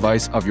seek the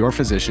advice of your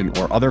physician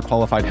or other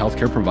qualified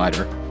healthcare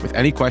provider with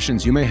any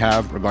questions you may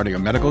have regarding a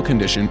medical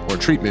condition or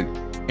treatment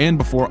and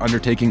before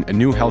undertaking a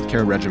new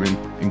healthcare regimen,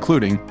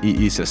 including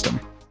EE System.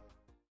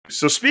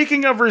 So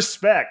speaking of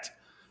respect,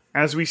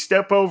 as we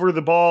step over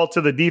the ball to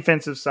the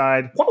defensive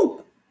side,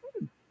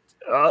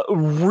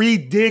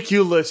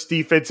 ridiculous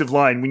defensive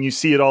line when you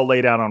see it all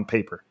laid out on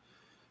paper.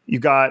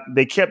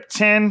 They kept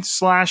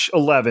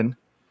 10/11,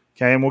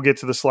 okay, and we'll get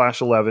to the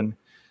 /11.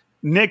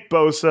 Nick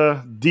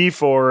Bosa, D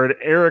Ford,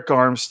 Eric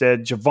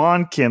Armstead,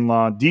 Javon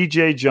Kinlaw,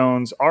 DJ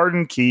Jones,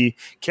 Arden Key,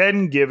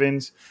 Ken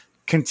Givens,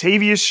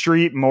 Contavious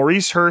Street,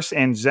 Maurice Hurst,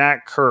 and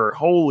Zach Kerr.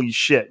 Holy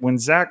shit. When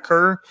Zach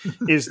Kerr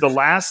is the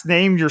last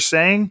name you're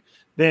saying,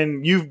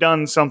 then you've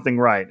done something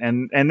right.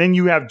 And then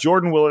you have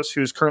Jordan Willis,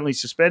 who is currently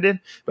suspended.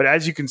 But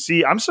as you can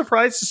see, I'm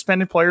surprised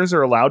suspended players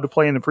are allowed to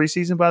play in the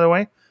preseason, by the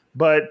way.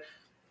 But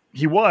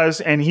he was,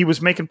 and he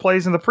was making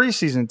plays in the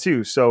preseason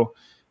too. So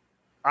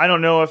I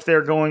don't know if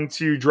they're going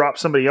to drop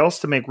somebody else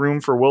to make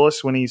room for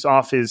Willis when he's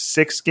off his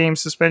 6-game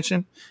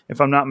suspension, if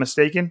I'm not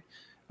mistaken.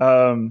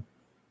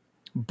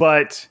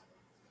 But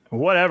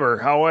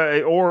whatever,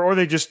 or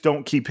they just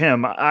don't keep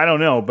him. I don't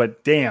know,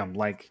 but damn,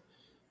 like,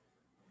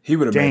 he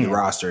would have made the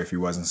roster if he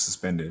wasn't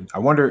suspended. I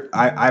wonder.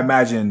 I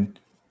imagine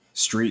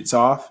Street's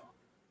off,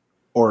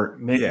 or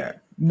maybe,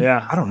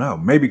 yeah. I don't know.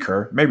 Maybe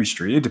Kerr, maybe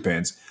Street. It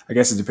depends. I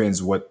guess it depends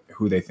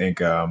who they think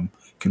can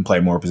play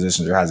more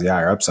positions or has the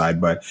higher upside.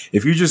 But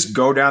if you just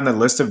go down the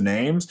list of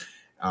names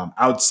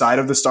outside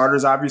of the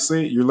starters,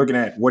 obviously you're looking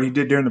at what he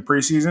did during the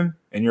preseason,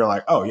 and you're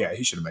like, oh yeah,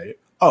 he should have made it.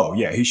 Oh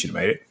yeah, he should have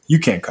made it. You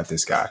can't cut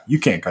this guy. You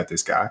can't cut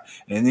this guy.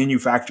 And then you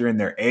factor in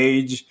their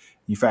age.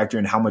 You factor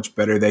in how much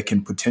better they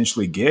can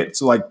potentially get.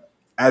 So, like,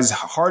 as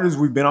hard as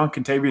we've been on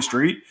Contavious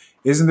Street,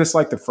 isn't this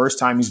like the first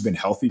time he's been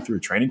healthy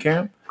through training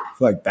camp? I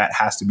feel like that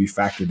has to be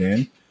factored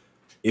in.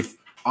 If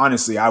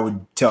honestly, I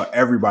would tell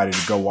everybody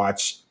to go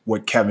watch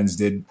what Kevin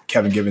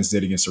Givens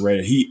did against the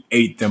Raiders. He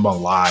ate them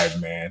alive,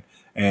 man.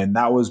 And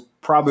that was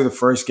probably the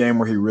first game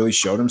where he really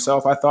showed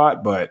himself, I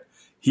thought. But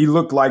he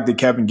looked like the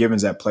Kevin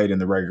Givens that played in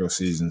the regular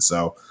season.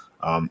 So,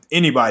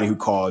 anybody who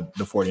called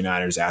the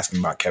 49ers asking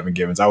about Kevin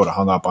Givens, I would have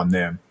hung up on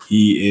them.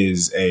 He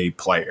is a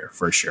player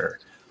for sure.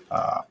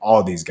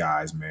 All these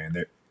guys,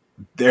 man,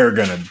 they're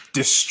going to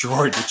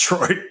destroy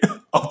Detroit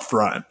up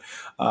front.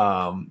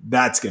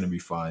 That's going to be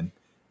fun.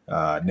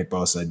 Nick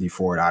Bosa, D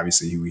Ford,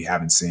 obviously, who we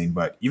haven't seen,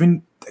 but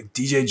even like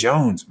DJ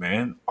Jones,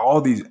 man,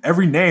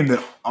 every name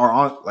that are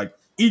on, like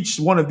each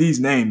one of these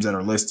names that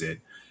are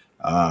listed,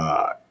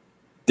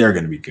 they're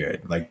going to be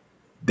good. Like,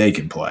 they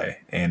can play.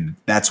 And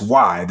that's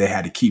why they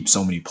had to keep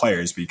so many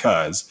players,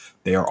 because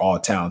they are all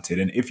talented.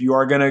 And if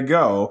you're going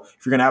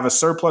to have a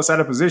surplus at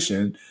a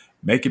position,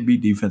 make it be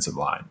defensive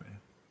line, man.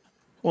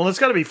 Well, it's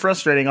got to be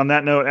frustrating on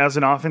that note as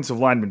an offensive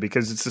lineman,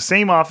 because it's the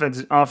same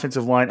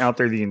offensive line out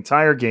there the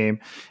entire game.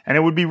 And it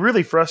would be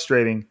really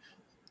frustrating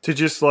to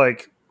just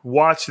like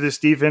watch this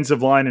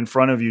defensive line in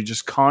front of you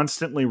just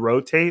constantly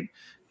rotate,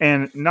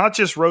 and not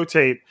just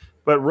rotate,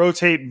 but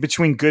rotate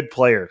between good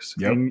players.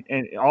 Yep.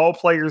 And all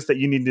players that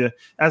you need to,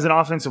 as an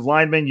offensive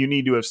lineman, you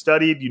need to have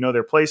studied,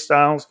 their play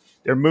styles,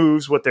 their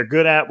moves, what they're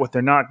good at, what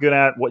they're not good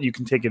at, what you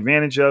can take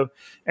advantage of.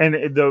 And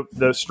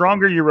the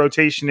stronger your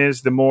rotation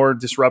is, the more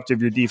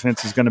disruptive your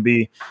defense is going to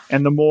be,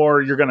 and the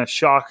more you're going to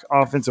shock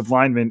offensive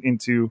linemen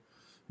into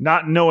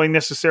not knowing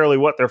necessarily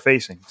what they're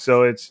facing.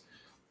 So it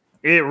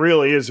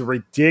really is a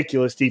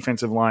ridiculous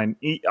defensive line.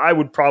 I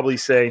would probably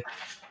say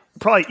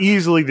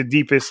easily the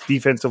deepest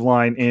defensive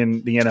line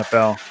in the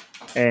NFL,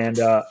 and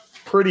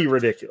pretty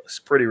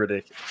ridiculous.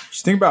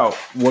 Just think about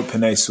what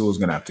Penei Sewell is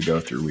going to have to go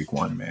through week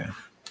 1, man.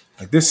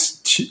 Like this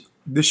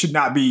should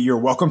not be your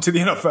welcome to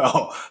the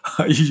NFL.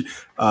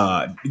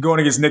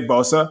 Going against Nick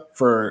Bosa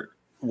for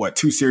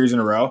 2 series in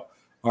a row.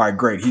 All right,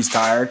 great. He's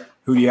tired.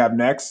 Who do you have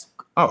next?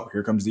 Oh,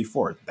 here comes D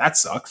Ford. That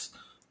sucks.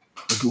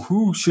 Like,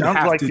 who should Sounds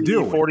have like to the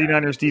do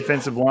 49ers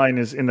defensive line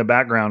is in the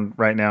background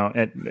right now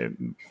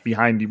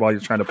behind you while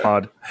you're trying to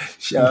pod.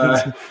 She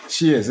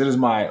is. It is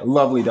my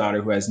lovely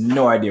daughter who has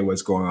no idea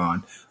what's going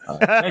on.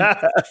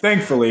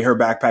 Thankfully, her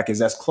backpack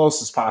is as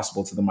close as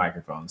possible to the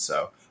microphone.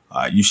 So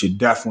you should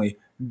definitely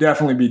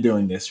be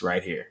doing this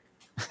right here.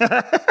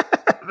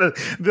 the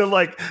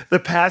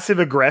passive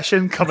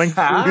aggression coming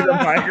through the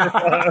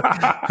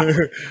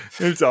microphone.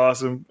 It's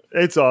awesome.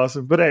 It's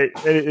awesome. But hey,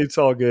 it's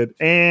all good.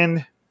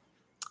 And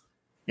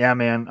yeah,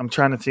 man, I'm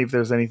trying to see if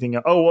there's anything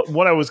else. Oh,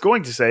 what I was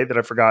going to say that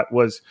I forgot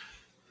was,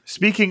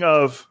 speaking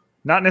of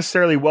not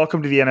necessarily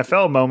welcome to the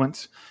NFL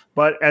moments,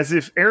 but as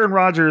if Aaron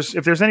Rodgers,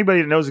 if there's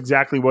anybody that knows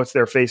exactly what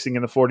they're facing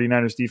in the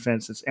 49ers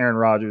defense, it's Aaron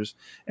Rodgers.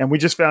 And we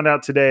just found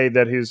out today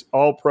that his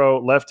all-pro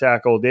left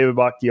tackle, David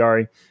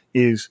Bakhtiari,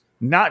 is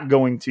not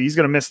going to – he's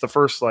going to miss the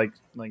first like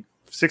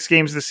 6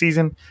 games of the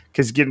season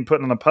because he's getting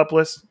put on the PUP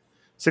list,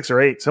 6 or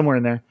 8, somewhere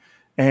in there.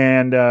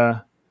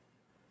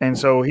 And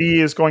so he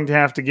is going to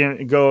have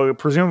to go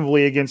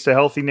presumably against a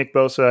healthy Nick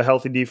Bosa, a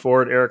healthy Dee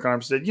Ford, Eric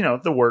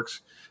Armstead, the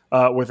works.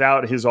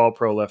 Without his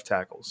all-pro left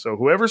tackle. So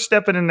whoever's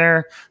stepping in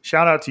there,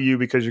 shout out to you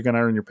because you're going to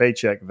earn your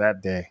paycheck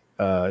that day.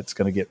 It's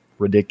going to get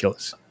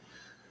ridiculous.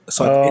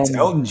 So it's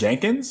Elton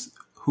Jenkins,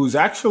 who's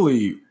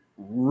actually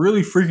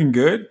really freaking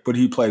good, but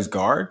he plays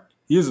guard.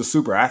 He is a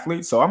super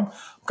athlete, so I'm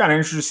kind of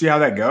interested to see how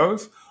that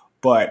goes.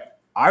 But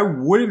I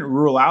wouldn't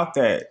rule out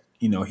that,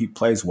 he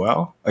plays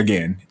well.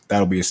 Again,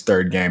 that'll be his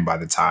 3rd game by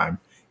the time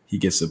he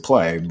gets to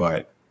play,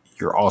 but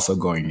you're also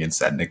going against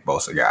that Nick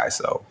Bosa guy,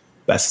 so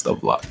best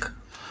of luck.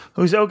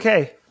 Who's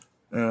okay?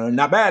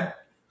 Not bad.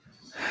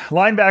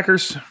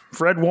 Linebackers,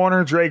 Fred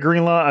Warner, Dre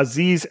Greenlaw,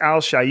 Azeez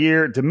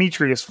Al-Shaair,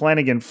 Demetrius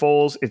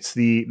Flanagan-Foles. It's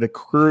the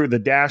crew, the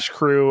Dash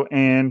crew,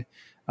 and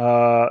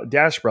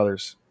Dash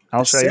brothers.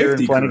 Al-Shaair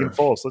and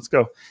Flanagan-Foles. Let's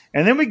go.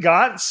 And then we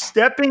got,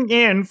 stepping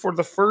in for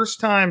the first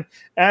time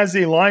as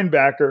a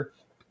linebacker,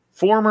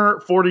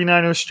 former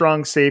 49ers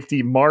strong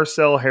safety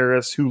Marcel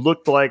Harris, who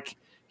looked like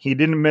he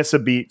didn't miss a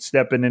beat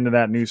stepping into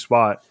that new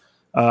spot.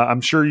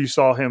 I'm sure you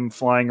saw him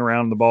flying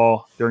around the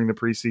ball during the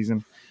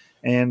preseason.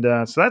 And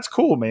so that's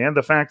cool, man.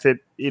 The fact that,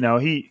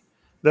 the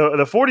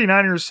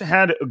 49ers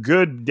had a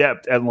good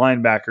depth at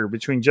linebacker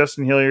between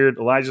Justin Hilliard,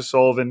 Elijah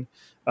Sullivan,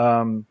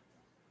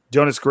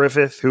 Jonas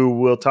Griffith, who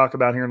we'll talk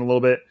about here in a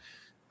little bit.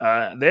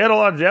 They had a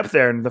lot of depth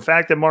there. And the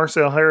fact that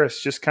Marcel Harris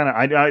just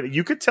kind of,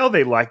 you could tell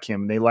they like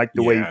him. They like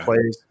the way he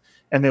plays,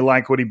 and they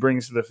like what he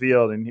brings to the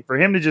field. And for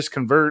him to just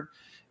convert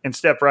and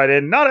step right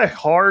in. Not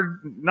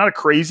a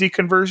crazy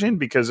conversion,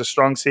 because a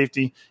strong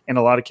safety in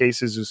a lot of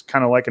cases is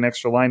kind of like an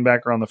extra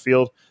linebacker on the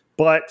field,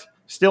 but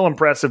still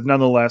impressive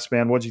nonetheless,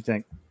 man. What'd you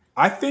think?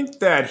 I think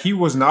that he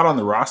was not on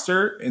the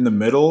roster in the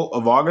middle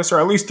of August, or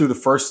at least through the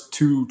first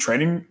 2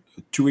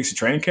 weeks of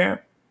training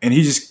camp. And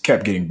he just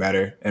kept getting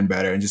better and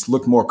better and just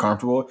looked more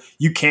comfortable.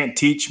 You can't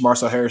teach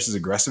Marcel Harris's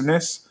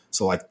aggressiveness.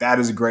 So that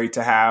is great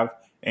to have.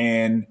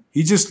 And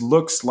he just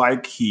looks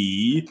like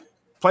he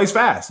plays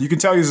fast. You can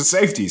tell he's a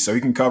safety, so he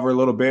can cover a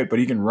little bit, but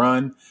he can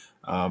run.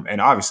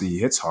 And obviously he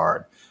hits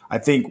hard. I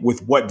think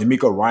with what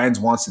DeMeco Ryans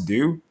wants to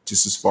do,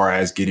 just as far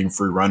as getting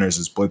free runners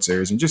as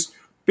blitzers and just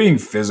being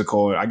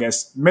physical, I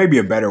guess maybe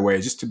a better way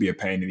just to be a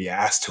pain in the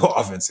ass to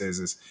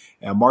offenses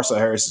and Marcel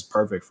Harris is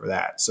perfect for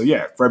that. So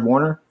yeah, Fred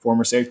Warner,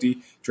 former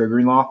safety, Dre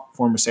Greenlaw,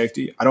 former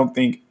safety. I don't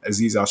think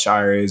Azeez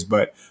Al-Shaair is,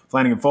 but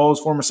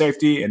Flanagan-Foles, former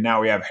safety, and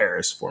now we have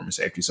Harris, former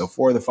safety. So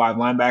 4 of the 5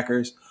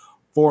 linebackers,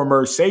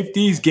 former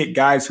safeties, get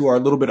guys who are a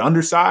little bit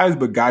undersized,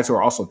 but guys who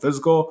are also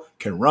physical,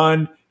 can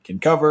run, can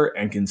cover,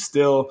 and can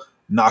still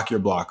knock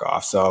your block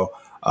off. So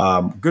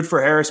good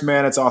for Harris,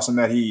 man. It's awesome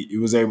that he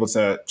was able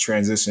to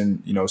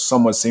transition,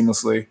 somewhat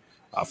seamlessly.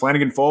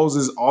 Flanagan-Foles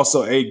is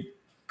also a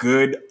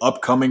good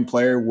upcoming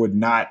player. Would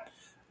not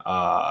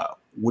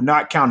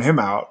count him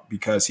out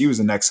because he was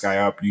the next guy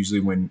up usually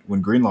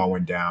when Greenlaw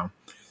went down.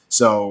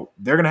 So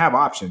they're going to have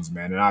options,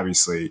 man. And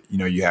obviously,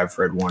 you have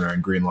Fred Warner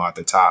and Greenlaw at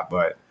the top,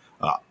 but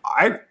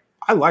I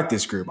like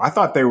this group. I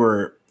thought they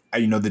were,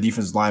 the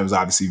defensive line was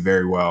obviously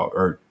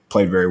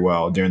played very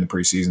well during the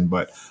preseason,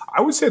 but I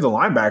would say the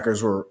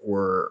linebackers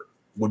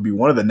would be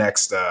one of the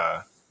next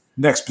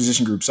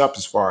position groups up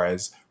as far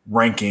as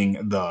ranking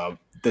the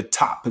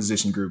top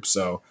position groups.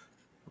 So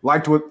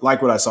liked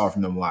what I saw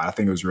from them a lot. I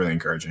think it was really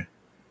encouraging.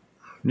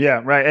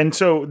 Yeah, right. And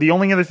so the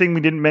only other thing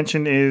we didn't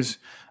mention is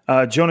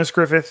Jonas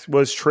Griffith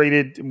was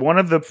traded. One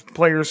of the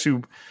players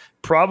who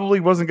probably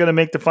wasn't going to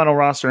make the final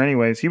roster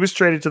anyways. He was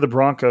traded to the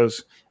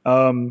Broncos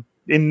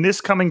in this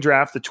coming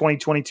draft, the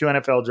 2022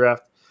 NFL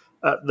draft.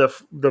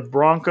 The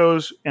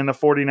Broncos and the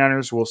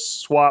 49ers will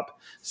swap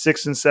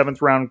 6th and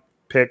 7th round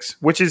picks,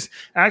 which is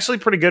actually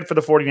pretty good for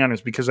the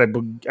 49ers because I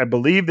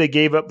believe they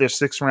gave up their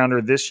 6th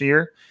rounder this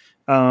year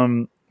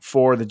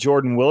for the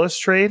Jordan Willis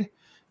trade.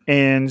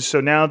 And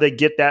so now they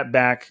get that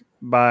back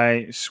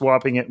by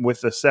swapping it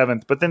with the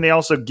 7th, but then they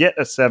also get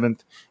a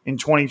 7th in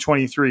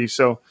 2023.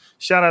 So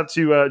shout out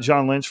to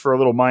John Lynch for a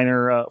little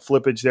minor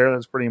flippage there.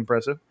 That's pretty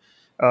impressive.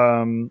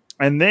 And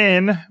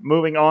then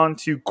moving on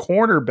to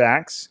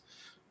cornerbacks,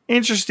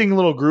 interesting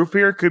little group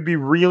here. Could be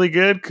really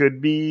good.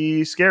 Could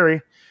be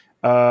scary.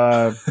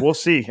 We'll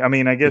see. I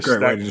mean, I guess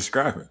great way to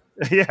describe it.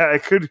 Yeah,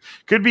 it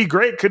could be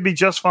great. Could be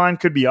just fine.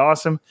 Could be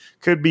awesome.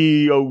 Could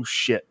be, oh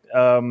shit.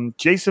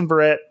 Jason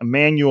Verrett,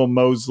 Emmanuel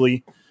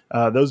Mosley,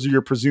 Those are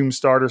your presumed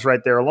starters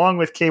right there, along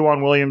with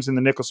K'Wan Williams in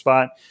the nickel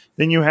spot.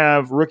 Then you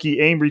have rookie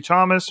Ambry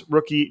Thomas,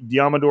 rookie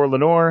Diamador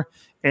Lenore,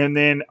 and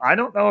then I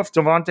don't know if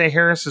Davonte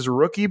Harris is a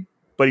rookie,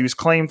 but he was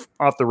claimed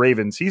off the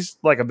Ravens. He's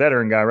like a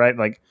veteran guy, right?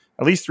 Like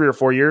at least 3 or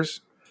 4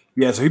 years.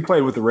 Yeah, so he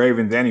played with the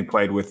Ravens and he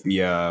played with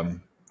the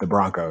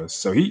Broncos.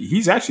 So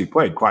he's actually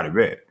played quite a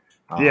bit.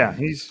 Yeah,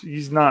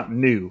 he's not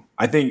new.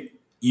 I think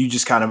you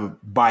just kind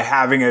of, by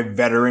having a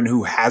veteran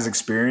who has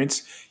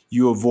experience,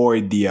 you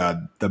avoid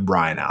the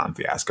Brian Allen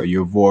fiasco.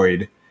 You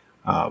avoid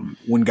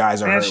when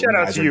guys are hurt. Shout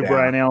out to you,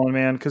 Brian Allen,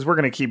 man, because we're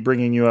going to keep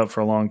bringing you up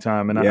for a long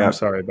time, and I'm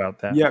sorry about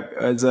that. Yep,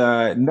 it's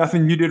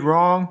nothing you did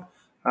wrong.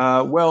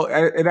 Well,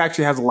 it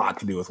actually has a lot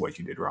to do with what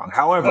you did wrong.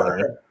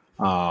 However,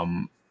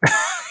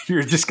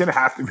 you're just going to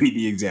have to be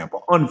the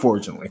example,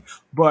 unfortunately.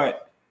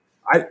 But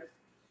I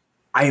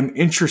am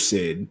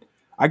interested.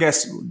 I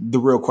guess the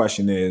real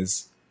question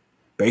is,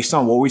 based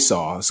on what we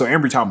saw, so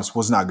Ambry Thomas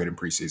was not good in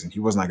preseason. He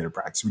was not good in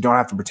practice. We don't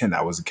have to pretend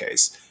that was the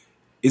case.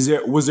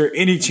 Was there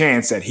any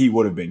chance that he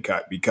would have been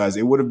cut? Because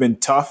it would have been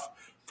tough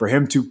for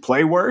him to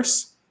play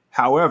worse.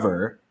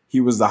 However,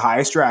 he was the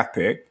highest draft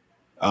pick,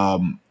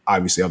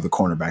 obviously, of the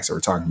cornerbacks that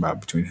we're talking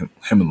about between him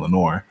and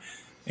Lenore.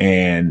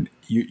 And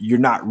you're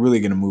not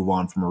really going to move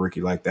on from a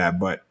rookie like that.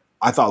 But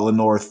I thought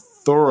Lenore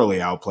thoroughly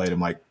outplayed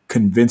him, like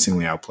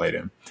convincingly outplayed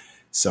him.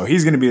 So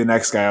he's going to be the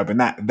next guy up, and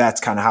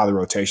that's kind of how the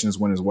rotations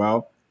went as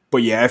well.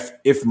 But yeah,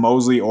 if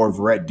Mosley or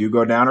Verrett do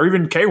go down, or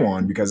even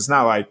K'Wan, because it's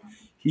not like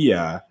he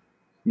has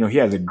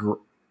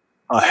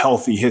a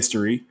healthy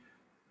history.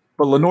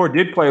 But Lenore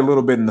did play a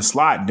little bit in the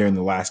slot during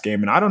the last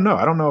game, and I don't know.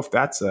 I don't know if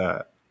that's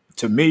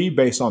to me,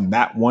 based on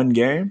that one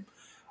game,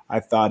 I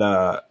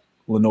thought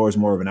Lenore is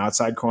more of an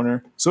outside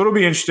corner. So it'll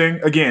be interesting.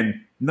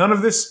 Again, none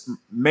of this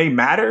may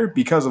matter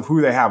because of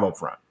who they have up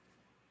front.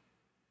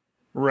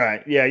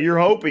 Right. Yeah, you're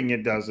hoping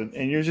it doesn't,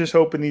 and you're just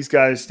hoping these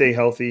guys stay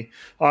healthy.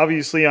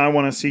 Obviously, I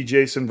want to see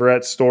Jason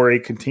Verrett's story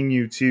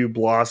continue to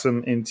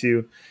blossom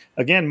into,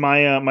 again,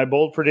 my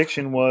bold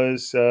prediction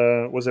was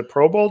it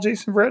Pro Bowl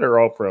Jason Verrett or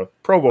All Pro?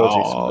 Pro Bowl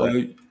Jason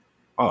Verrett.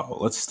 Oh,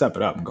 let's step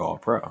it up and go All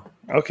Pro.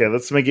 Okay,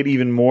 let's make it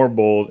even more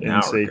bold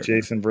and say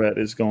Jason Verrett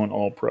is going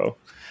All Pro.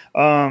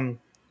 And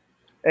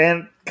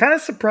kind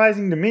of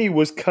surprising to me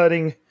was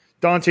cutting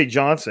Dontae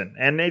Johnson.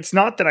 And it's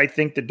not that I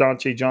think that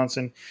Dontae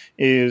Johnson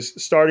is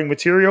starting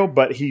material,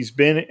 but he's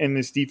been in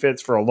this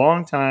defense for a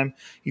long time.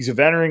 He's a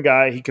veteran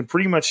guy. He can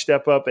pretty much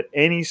step up at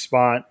any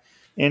spot.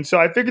 And so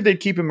I figured they'd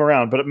keep him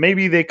around. But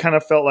maybe they kind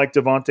of felt like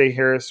Davonte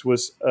Harris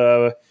was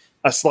a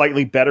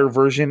slightly better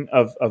version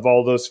of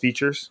all those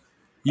features.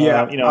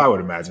 Yeah, I would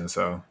imagine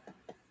so.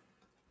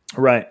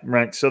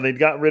 Right. So they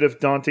got rid of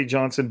Dontae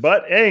Johnson.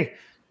 But, hey,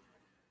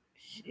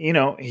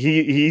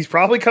 he's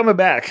probably coming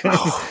back.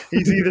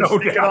 He's either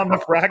sticking on the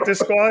practice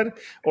squad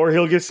or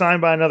he'll get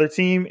signed by another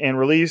team and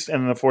released,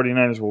 and the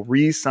 49ers will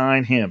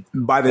re-sign him.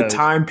 By the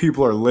time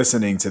people are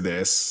listening to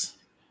this,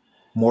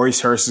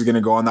 Maurice Hurst is going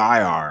to go on the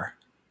IR,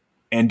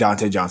 and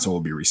Dontae Johnson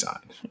will be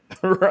re-signed.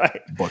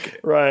 Right. Book it.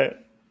 Right.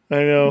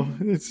 I know.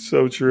 It's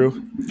so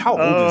true. How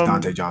old is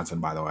Dontae Johnson,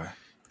 by the way?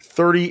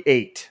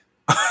 38.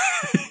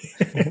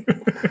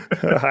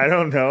 I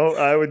don't know.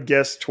 I would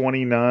guess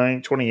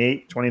 29,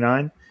 28,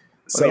 29.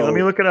 So let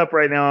me look it up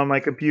right now on my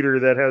computer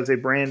that has a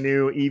brand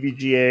new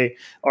EVGA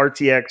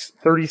RTX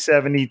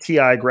 3070 Ti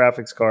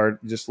graphics card.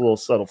 Just a little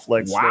subtle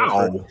flex.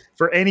 Wow.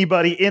 For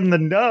anybody in the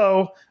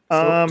know,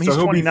 he's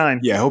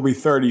 29. He'll be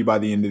 30 by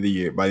the end of the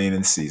year, by the end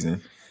of the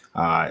season.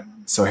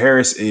 So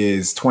Harris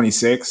is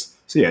 26.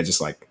 So yeah,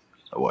 just like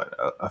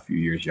a few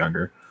years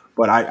younger.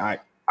 But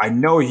I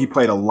know he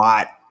played a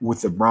lot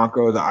with the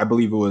Broncos. I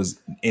believe it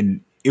was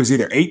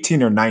either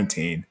 18 or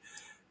 19.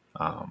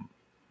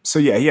 So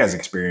yeah, he has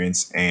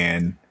experience,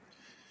 and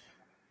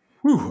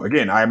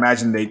again, I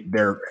imagine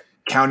they're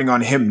counting on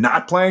him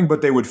not playing,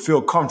 but they would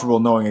feel comfortable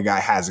knowing a guy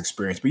has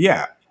experience. But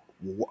yeah,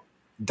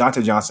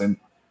 Dontae Johnson,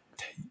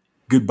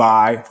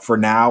 goodbye for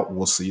now.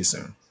 We'll see you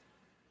soon.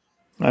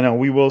 I know,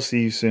 we will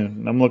see you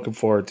soon. I'm looking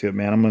forward to it,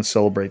 man. I'm going to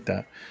celebrate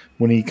that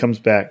when he comes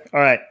back. All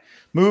right,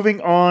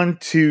 moving on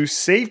to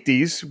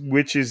safeties,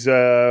 which is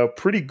a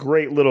pretty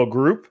great little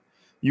group.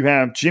 You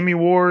have Jimmy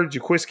Ward,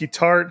 Jaquiski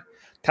Tart,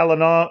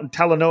 Talanoa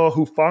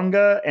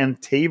Hufanga, and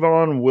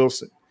Tavon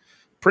Wilson.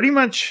 Pretty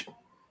much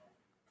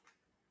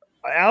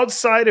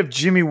outside of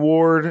Jimmy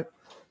Ward,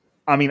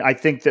 I mean, I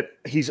think that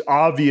he's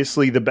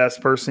obviously the best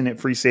person at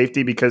free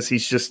safety because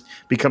he's just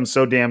become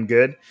so damn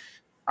good.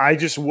 I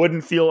just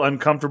wouldn't feel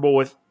uncomfortable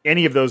with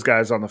any of those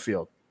guys on the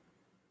field.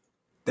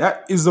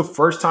 That is the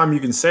first time you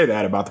can say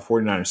that about the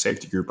 49ers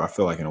safety group, I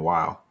feel like, in a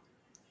while.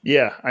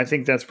 Yeah, I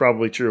think that's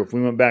probably true. If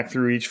we went back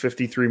through each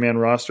 53-man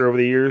roster over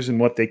the years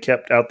and what they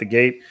kept out the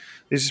gate,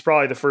 this is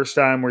probably the first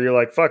time where you're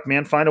like, fuck,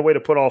 man, find a way to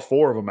put all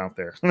four of them out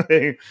there.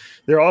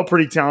 They're all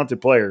pretty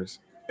talented players.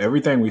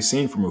 Everything we've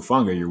seen from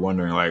Hufanga, you're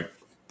wondering, like,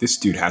 this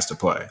dude has to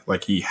play.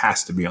 Like, he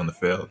has to be on the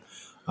field.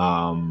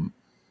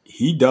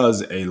 He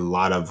does a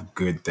lot of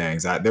good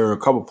things. There were a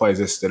couple plays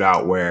that stood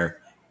out where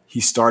he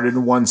started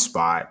in one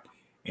spot,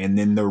 and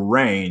then the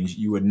range,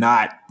 you would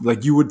not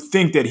like. You would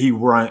think that he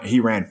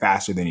ran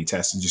faster than he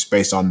tested just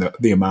based on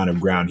the amount of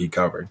ground he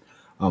covered.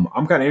 I'm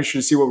kind of interested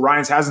to see what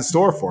Ryans has in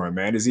store for him,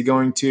 man. Is he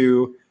going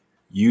to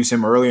use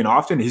him early and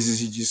often? Is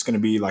he just going to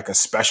be like a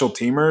special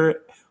teamer?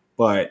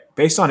 But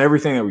based on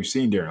everything that we've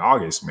seen during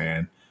August,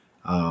 man,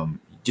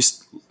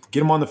 just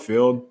get him on the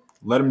field,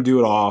 let him do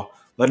it all,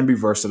 let him be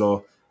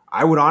versatile.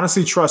 I would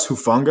honestly trust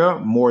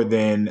Hufanga more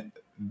than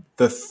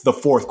the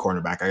fourth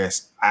cornerback, I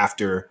guess,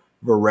 after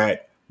Verrett,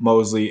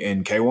 Mosley,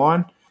 and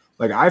K'Wan.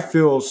 Like, I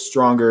feel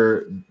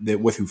stronger that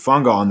with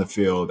Hufanga on the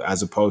field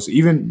as opposed to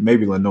even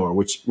maybe Lenoir,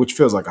 which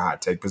feels like a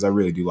hot take because I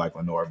really do like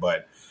Lenoir.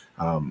 But,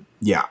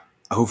 yeah,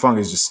 Hufanga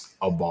is just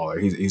a baller.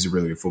 He's a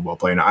really good football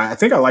player. And I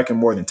think I like him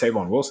more than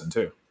Tavon Wilson,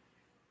 too.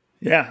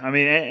 Yeah, I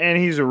mean, and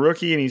he's a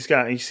rookie, and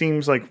he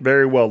seems like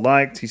very well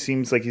liked. He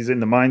seems like he's in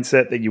the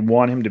mindset that you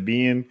want him to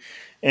be in.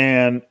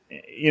 And,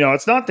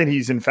 it's not that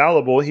he's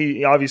infallible.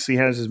 He obviously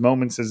has his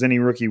moments as any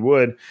rookie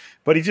would,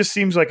 but he just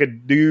seems like a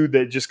dude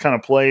that just kind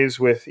of plays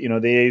with,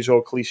 the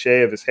age-old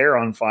cliche of his hair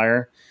on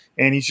fire,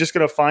 and he's just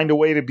going to find a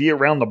way to be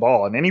around the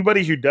ball. And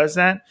anybody who does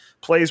that,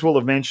 plays will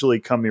eventually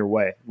come your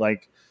way.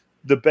 Like,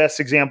 the best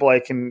example I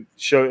can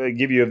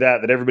give you of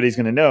that everybody's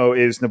going to know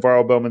is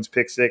Navarro Bowman's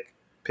pick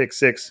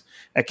six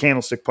at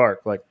Candlestick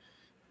Park. Like,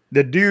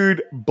 the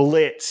dude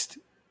blitzed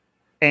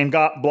and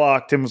got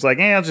blocked and was like,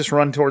 I'll just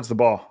run towards the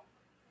ball.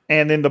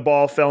 And then the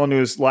ball fell into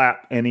his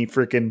lap and he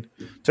freaking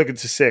took it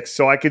to 6.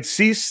 So I could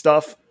see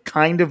stuff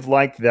kind of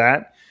like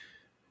that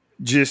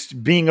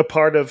just being a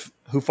part of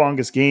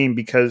Hufanga's game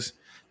because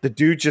the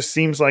dude just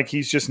seems like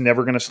he's just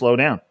never going to slow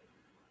down.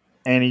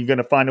 And he's going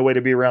to find a way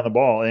to be around the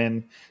ball.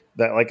 And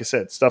that, like I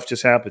said, stuff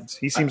just happens.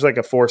 He seems like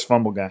a forced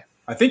fumble guy.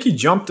 I think he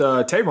jumped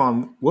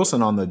Tavon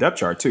Wilson on the depth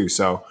chart too.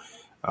 So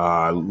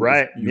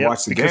right, you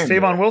watched the because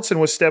game. Tavon Wilson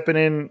was stepping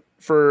in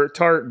for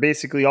Tart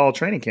basically all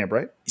training camp,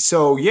 right?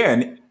 So yeah,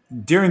 and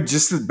during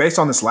just based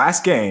on this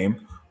last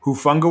game,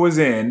 Hufanga was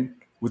in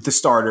with the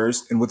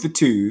starters and with the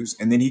twos,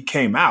 and then he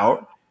came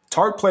out.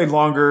 Tart played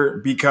longer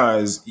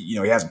because he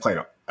hasn't played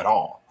at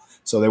all,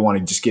 so they want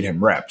to just get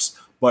him reps.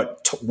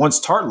 But once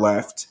Tart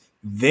left,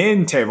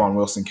 then Tavon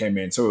Wilson came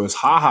in. So it was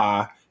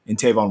HaHa and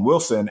Tavon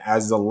Wilson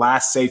as the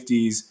last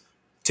safeties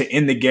to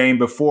end the game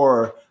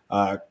before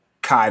Kai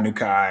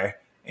Nukai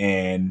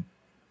and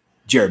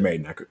Jared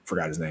Maiden, I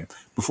forgot his name,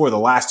 before the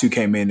last two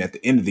came in at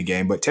the end of the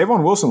game. But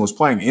Tavon Wilson was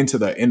playing into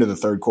the end of the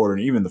third quarter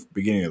and even the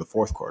beginning of the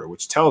fourth quarter,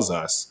 which tells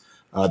us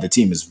the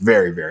team is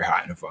very, very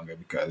high in Hufanga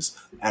because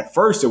at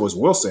first it was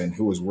Wilson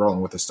who was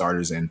rolling with the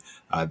starters, and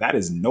that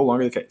is no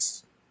longer the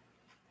case.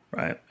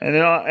 Right. And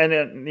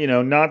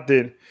then, not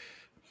that –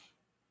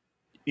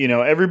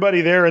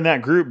 everybody there in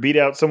that group beat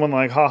out someone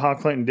like HaHa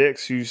Clinton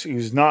Dix,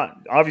 who's not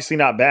obviously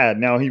not bad.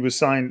 Now he was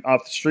signed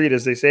off the street,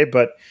 as they say,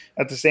 but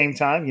at the same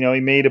time, he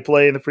made a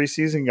play in the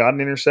preseason, got an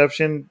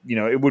interception.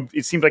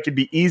 It seemed like it'd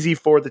be easy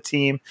for the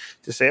team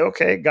to say,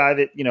 okay, guy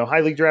that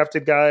highly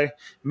drafted guy,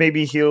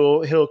 maybe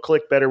he'll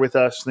click better with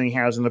us than he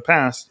has in the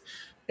past.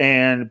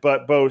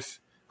 But both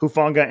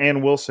Hufanga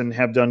and Wilson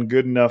have done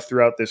good enough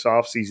throughout this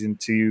offseason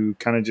to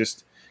kind of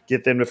just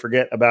get them to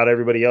forget about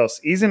everybody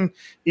else. Even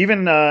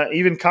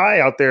Kai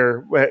out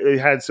there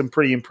had some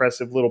pretty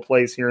impressive little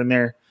plays here and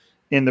there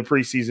in the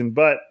preseason.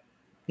 But,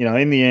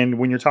 in the end,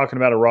 when you're talking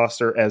about a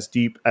roster as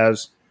deep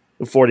as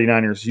the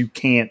 49ers, you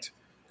can't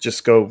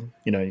just go,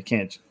 you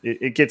can't.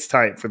 It gets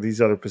tight for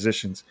these other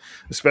positions,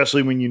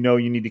 especially when you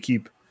need to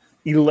keep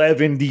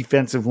 11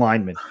 defensive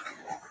linemen.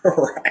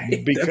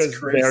 Right.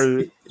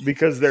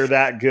 Because they're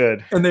that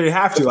good. And they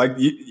have to. Like,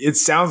 it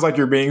sounds like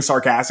you're being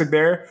sarcastic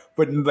there,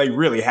 but they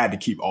really had to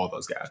keep all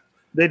those guys.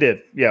 They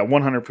did. Yeah,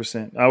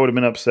 100%. I would have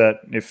been upset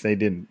if they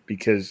didn't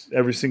because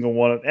every single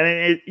one of –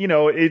 and,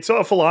 it's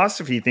a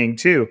philosophy thing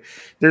too.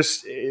 The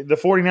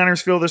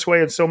 49ers feel this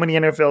way and so many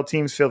NFL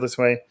teams feel this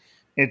way.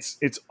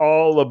 It's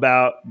all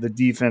about the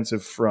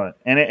defensive front.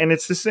 And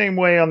it's the same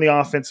way on the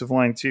offensive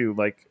line too.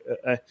 Like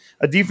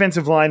a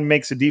defensive line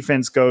makes a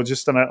defense go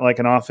just like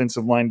an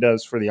offensive line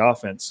does for the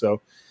offense.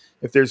 So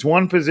if there's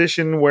one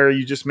position where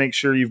you just make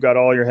sure you've got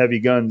all your heavy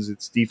guns,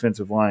 it's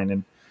defensive line.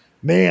 And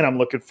man, I'm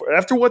looking for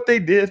after what they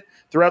did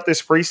throughout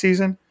this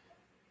preseason,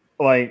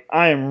 like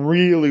I am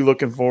really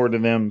looking forward to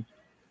them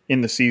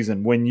in the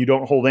season when you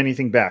don't hold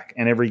anything back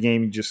and every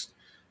game you just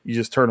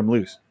turn them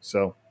loose.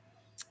 So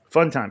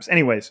fun times.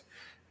 Anyways,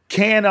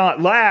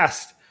 cannot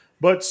last,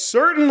 but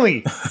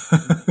certainly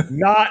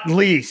not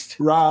least.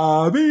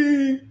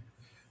 Robbie.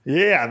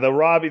 Yeah,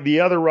 the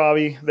other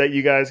Robbie that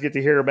you guys get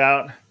to hear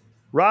about.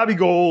 Robbie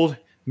Gould,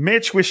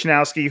 Mitch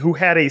Wishnowsky, who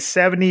had a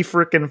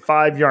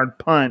 75-yard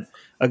punt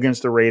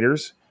against the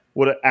Raiders.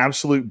 What an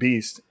absolute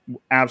beast,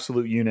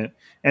 absolute unit.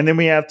 And then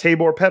we have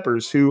Tabor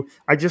Peppers, who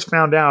I just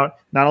found out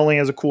not only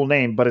has a cool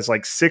name, but is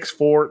like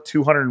 6'4",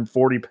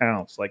 240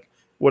 pounds. Like,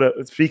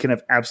 speaking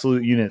of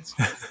absolute units.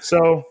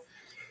 So,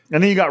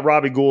 and then you got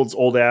Robbie Gould's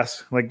old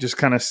ass, like just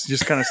kind of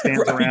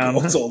stands around.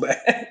 Gould's old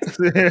ass.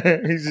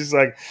 he's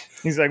like,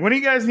 when do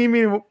you guys need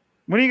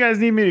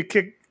me to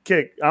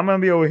kick? I'm gonna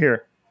be over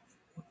here.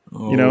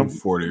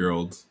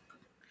 40-year-olds.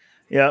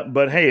 Yeah,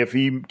 but hey, if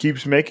he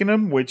keeps making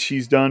them, which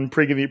he's done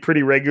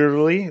pretty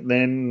regularly,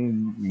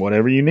 then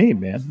whatever you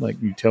need, man.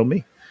 Like, you tell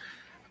me.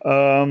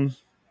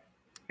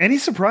 Any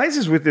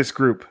surprises with this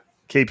group,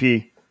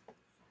 KP?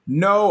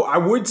 No, I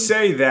would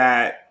say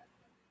that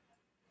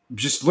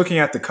just looking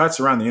at the cuts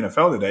around the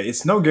NFL today,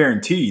 it's no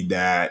guarantee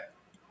that,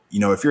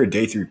 if you're a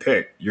day 3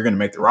 pick, you're going to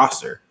make the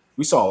roster.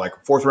 We saw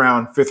like 4th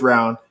round, 5th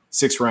round,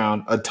 6th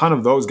round, a ton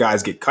of those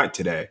guys get cut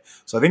today.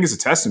 So I think it's a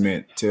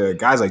testament to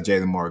guys like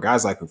Jalen Moore,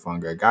 guys like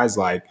Hufanga, guys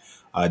like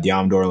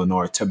Diamador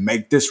Lenore to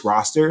make this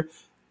roster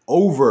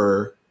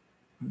over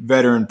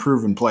veteran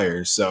proven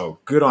players. So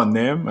good on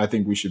them. I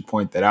think we should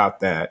point that out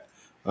that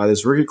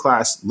this rookie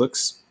class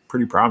looks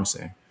pretty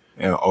promising.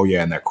 And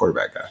that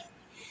quarterback guy.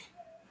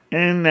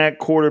 And that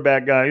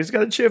quarterback guy, he's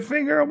got a chip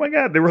finger. Oh my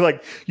God. They were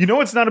like,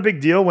 it's not a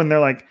big deal when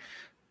they're like,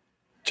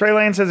 Trey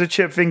Lance has a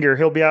chip finger.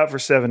 He'll be out for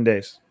 7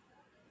 days.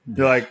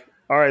 You're like,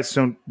 all right,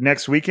 so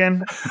next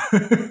weekend?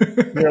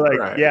 They're like,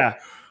 right. Yeah,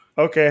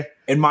 okay.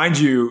 And mind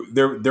you,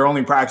 they're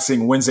only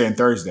practicing Wednesday and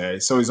Thursday,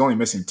 so he's only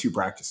missing 2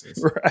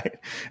 practices. Right.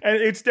 And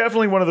it's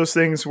definitely one of those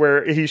things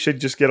where he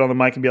should just get on the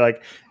mic and be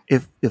like,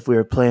 if we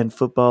were playing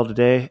football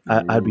today,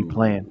 I'd be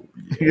playing.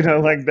 Yeah.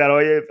 Like that. Oh,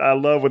 yeah, I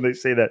love when they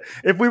say that.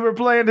 If we were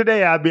playing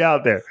today, I'd be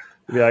out there.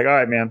 I'd be like, all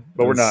right, man,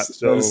 but we're not.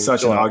 So it's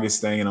such an August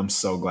thing, and I'm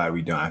so glad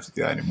we don't have to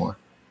do that anymore.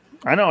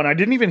 I know, and I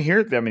didn't even hear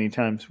it that many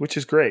times, which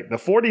is great. The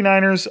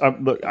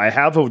 49ers, look, I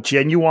have a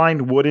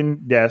genuine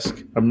wooden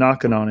desk. I'm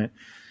knocking on it.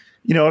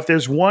 If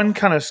there's one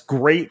kind of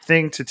great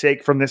thing to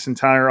take from this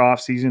entire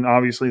offseason,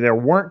 obviously there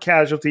weren't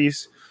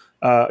casualties.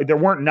 There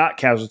weren't not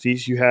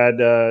casualties. You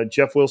had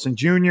Jeff Wilson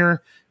Jr.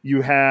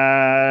 You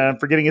had, I'm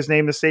forgetting his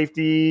name, the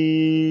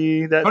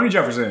safety. Tony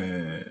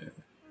Jefferson.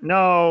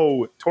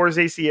 No, tore his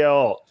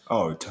ACL.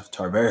 Oh,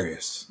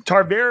 Tarvarius.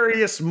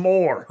 Tarvarius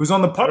Moore, who's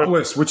on the PUP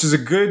list, which is a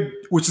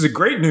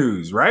great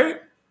news, right?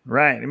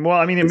 Right. Well,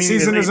 I mean, the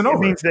season isn't over.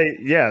 It means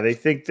they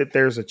think that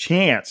there's a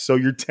chance. So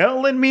you're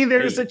telling me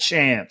there's a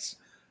chance.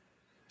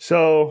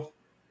 So,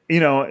 the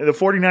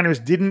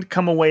 49ers didn't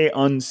come away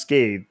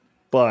unscathed,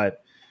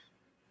 but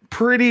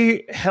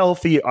pretty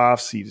healthy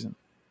offseason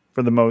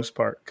for the most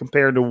part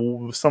compared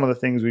to some of the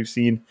things we've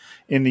seen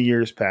in the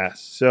years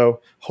past. So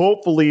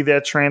hopefully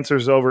that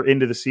transfers over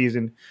into the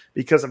season,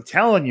 because I'm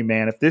telling you,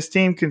 man, if this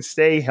team can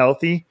stay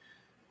healthy,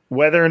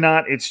 whether or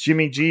not it's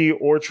Jimmy G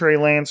or Trey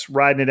Lance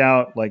riding it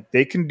out, like,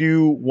 they can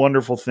do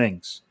wonderful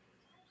things.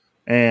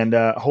 And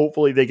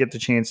hopefully they get the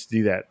chance to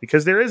do that,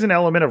 because there is an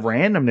element of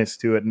randomness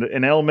to it,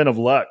 an element of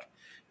luck.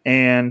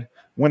 And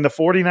when the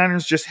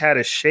 49ers just had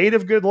a shade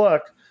of good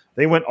luck,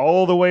 they went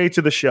all the way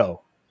to the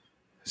show.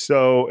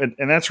 So,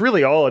 and that's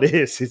really all it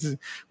is. It's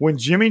when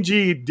Jimmy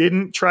G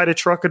didn't try to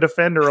truck a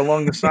defender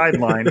along the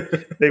sideline,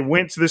 they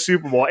went to the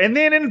Super Bowl. And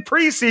then in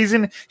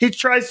preseason, he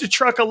tries to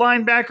truck a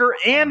linebacker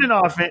and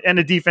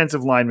a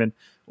defensive lineman.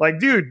 Like,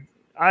 dude,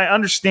 I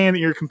understand that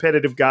you're a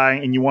competitive guy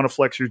and you want to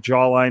flex your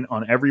jawline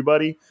on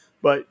everybody,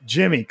 but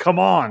Jimmy, come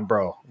on,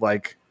 bro.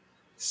 Like,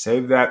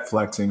 save that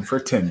flexing for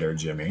Tinder,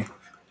 Jimmy.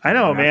 I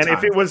know, man.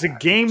 If it was a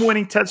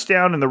game-winning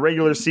touchdown in the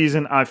regular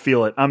season, I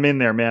feel it. I'm in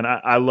there, man.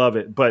 I love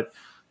it. But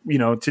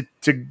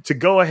to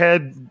go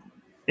ahead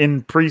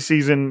in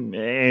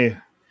preseason,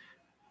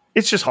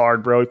 it's just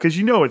hard, bro, because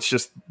it's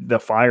just the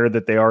fire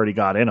that they already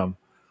got in them.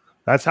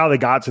 That's how they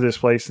got to this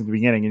place in the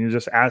beginning, and you're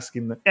just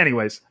asking them.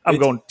 Anyways,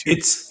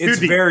 It's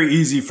very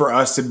easy for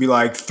us to be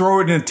like, throw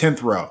it in the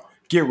 10th row,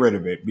 get rid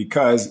of it,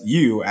 because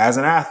you, as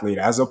an athlete,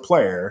 as a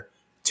player,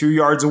 2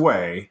 yards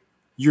away,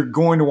 you're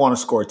going to want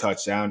to score a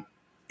touchdown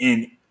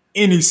in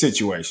any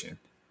situation.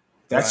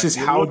 That's just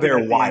how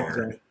they're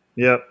wired.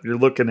 Yep, you're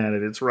looking at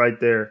it. It's right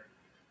there.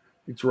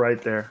 It's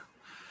right there.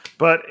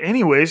 But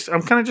anyways,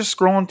 I'm kind of just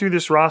scrolling through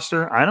this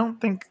roster. I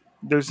don't think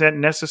there's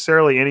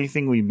necessarily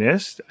anything we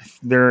missed.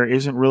 There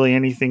isn't really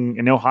anything,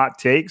 no hot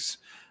takes,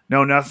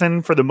 no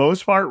nothing. For the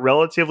most part,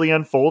 relatively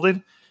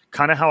unfolded,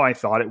 kind of how I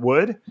thought it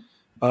would.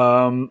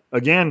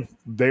 Again,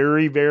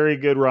 very, very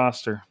good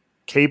roster.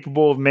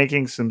 Capable of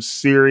making some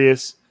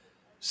serious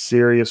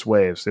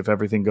waves if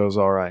everything goes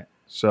all right.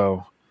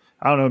 So,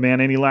 I don't know,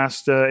 man. Any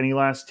last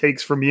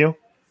takes from you?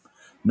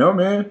 No,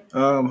 man.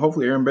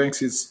 Hopefully Aaron Banks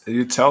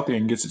gets healthy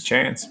and gets a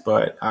chance.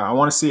 But I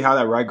want to see how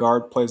that right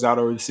guard plays out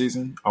over the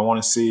season. I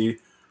want to see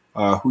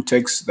who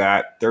takes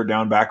that third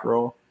down back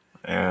role.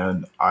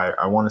 And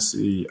I want to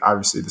see,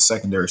 obviously, the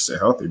secondary stay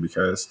healthy,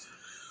 because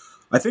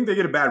I think they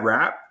get a bad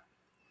rap.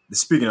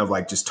 Speaking of,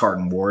 like, just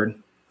Tartan Ward.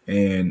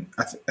 And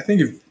I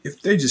think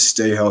if they just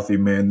stay healthy,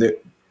 man,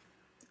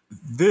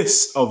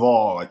 this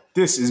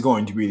is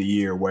going to be the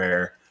year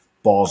where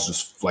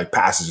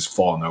passes just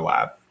fall in their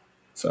lap.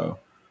 So.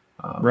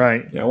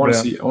 Right. Yeah, I want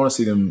to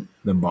see them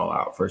ball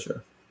out for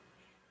sure.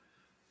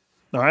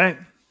 All right.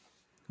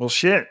 Well,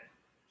 shit.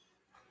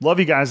 Love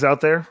you guys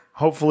out there.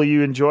 Hopefully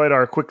you enjoyed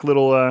our quick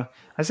little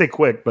I say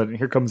quick, but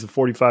here comes the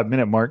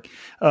 45-minute mark.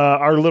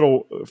 Our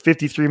little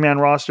 53-man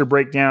roster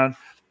breakdown.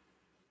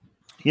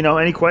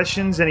 Any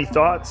questions, any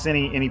thoughts,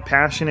 any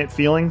passionate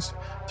feelings,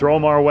 throw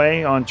them our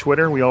way on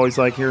Twitter. We always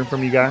like hearing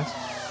from you guys.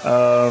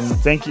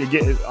 Thank you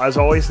again. As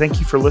always, thank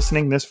you for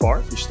listening this far.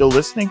 If you're still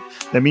listening,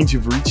 that means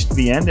you've reached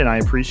the end, and I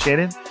appreciate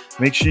it.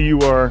 Make sure you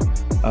are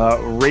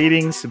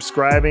rating,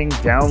 subscribing,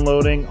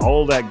 downloading,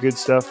 all of that good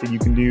stuff that you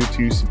can do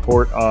to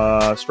support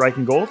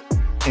Striking Gold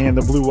and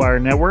the Blue Wire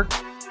Network.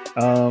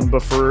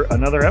 But for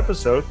another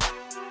episode,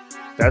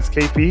 that's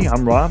KP.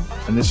 I'm Rob,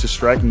 and this is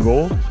Striking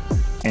Gold,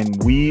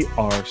 and we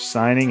are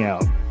signing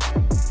out.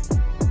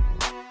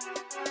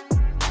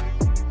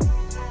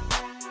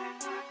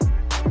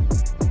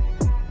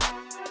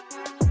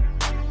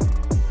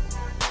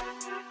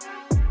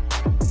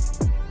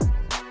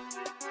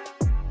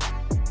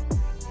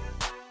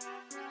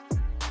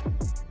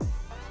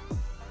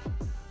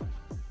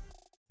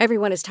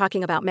 Everyone is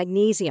talking about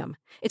magnesium.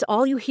 It's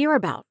all you hear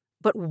about.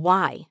 But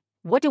why?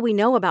 What do we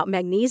know about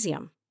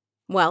magnesium?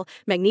 Well,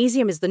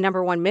 magnesium is the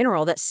number one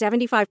mineral that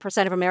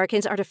 75% of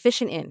Americans are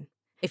deficient in.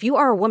 If you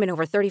are a woman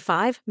over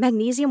 35,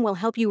 magnesium will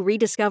help you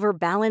rediscover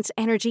balance,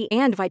 energy,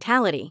 and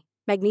vitality.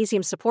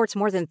 Magnesium supports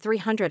more than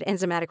 300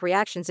 enzymatic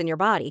reactions in your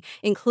body,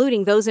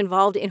 including those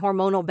involved in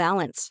hormonal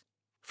balance.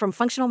 From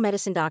functional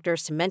medicine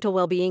doctors to mental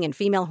well-being and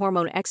female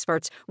hormone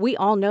experts, we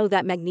all know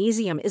that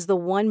magnesium is the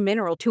one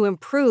mineral to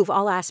improve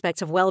all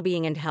aspects of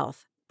well-being and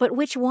health. But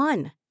which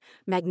one?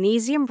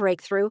 Magnesium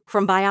Breakthrough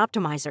from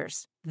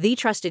Bioptimizers, the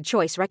trusted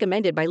choice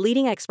recommended by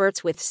leading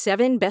experts with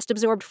 7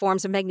 best-absorbed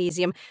forms of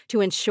magnesium to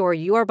ensure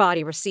your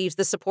body receives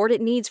the support it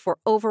needs for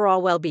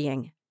overall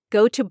well-being.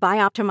 Go to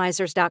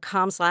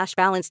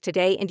bioptimizers.com/balance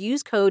today and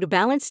use code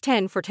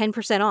BALANCE10 for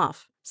 10%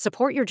 off.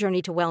 Support your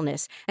journey to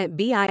wellness at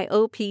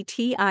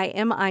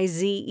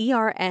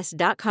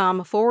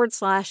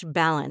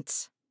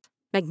bioptimizers.com/balance.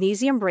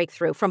 Magnesium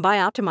Breakthrough from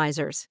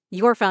Bioptimizers,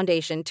 your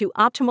foundation to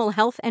optimal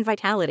health and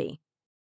vitality.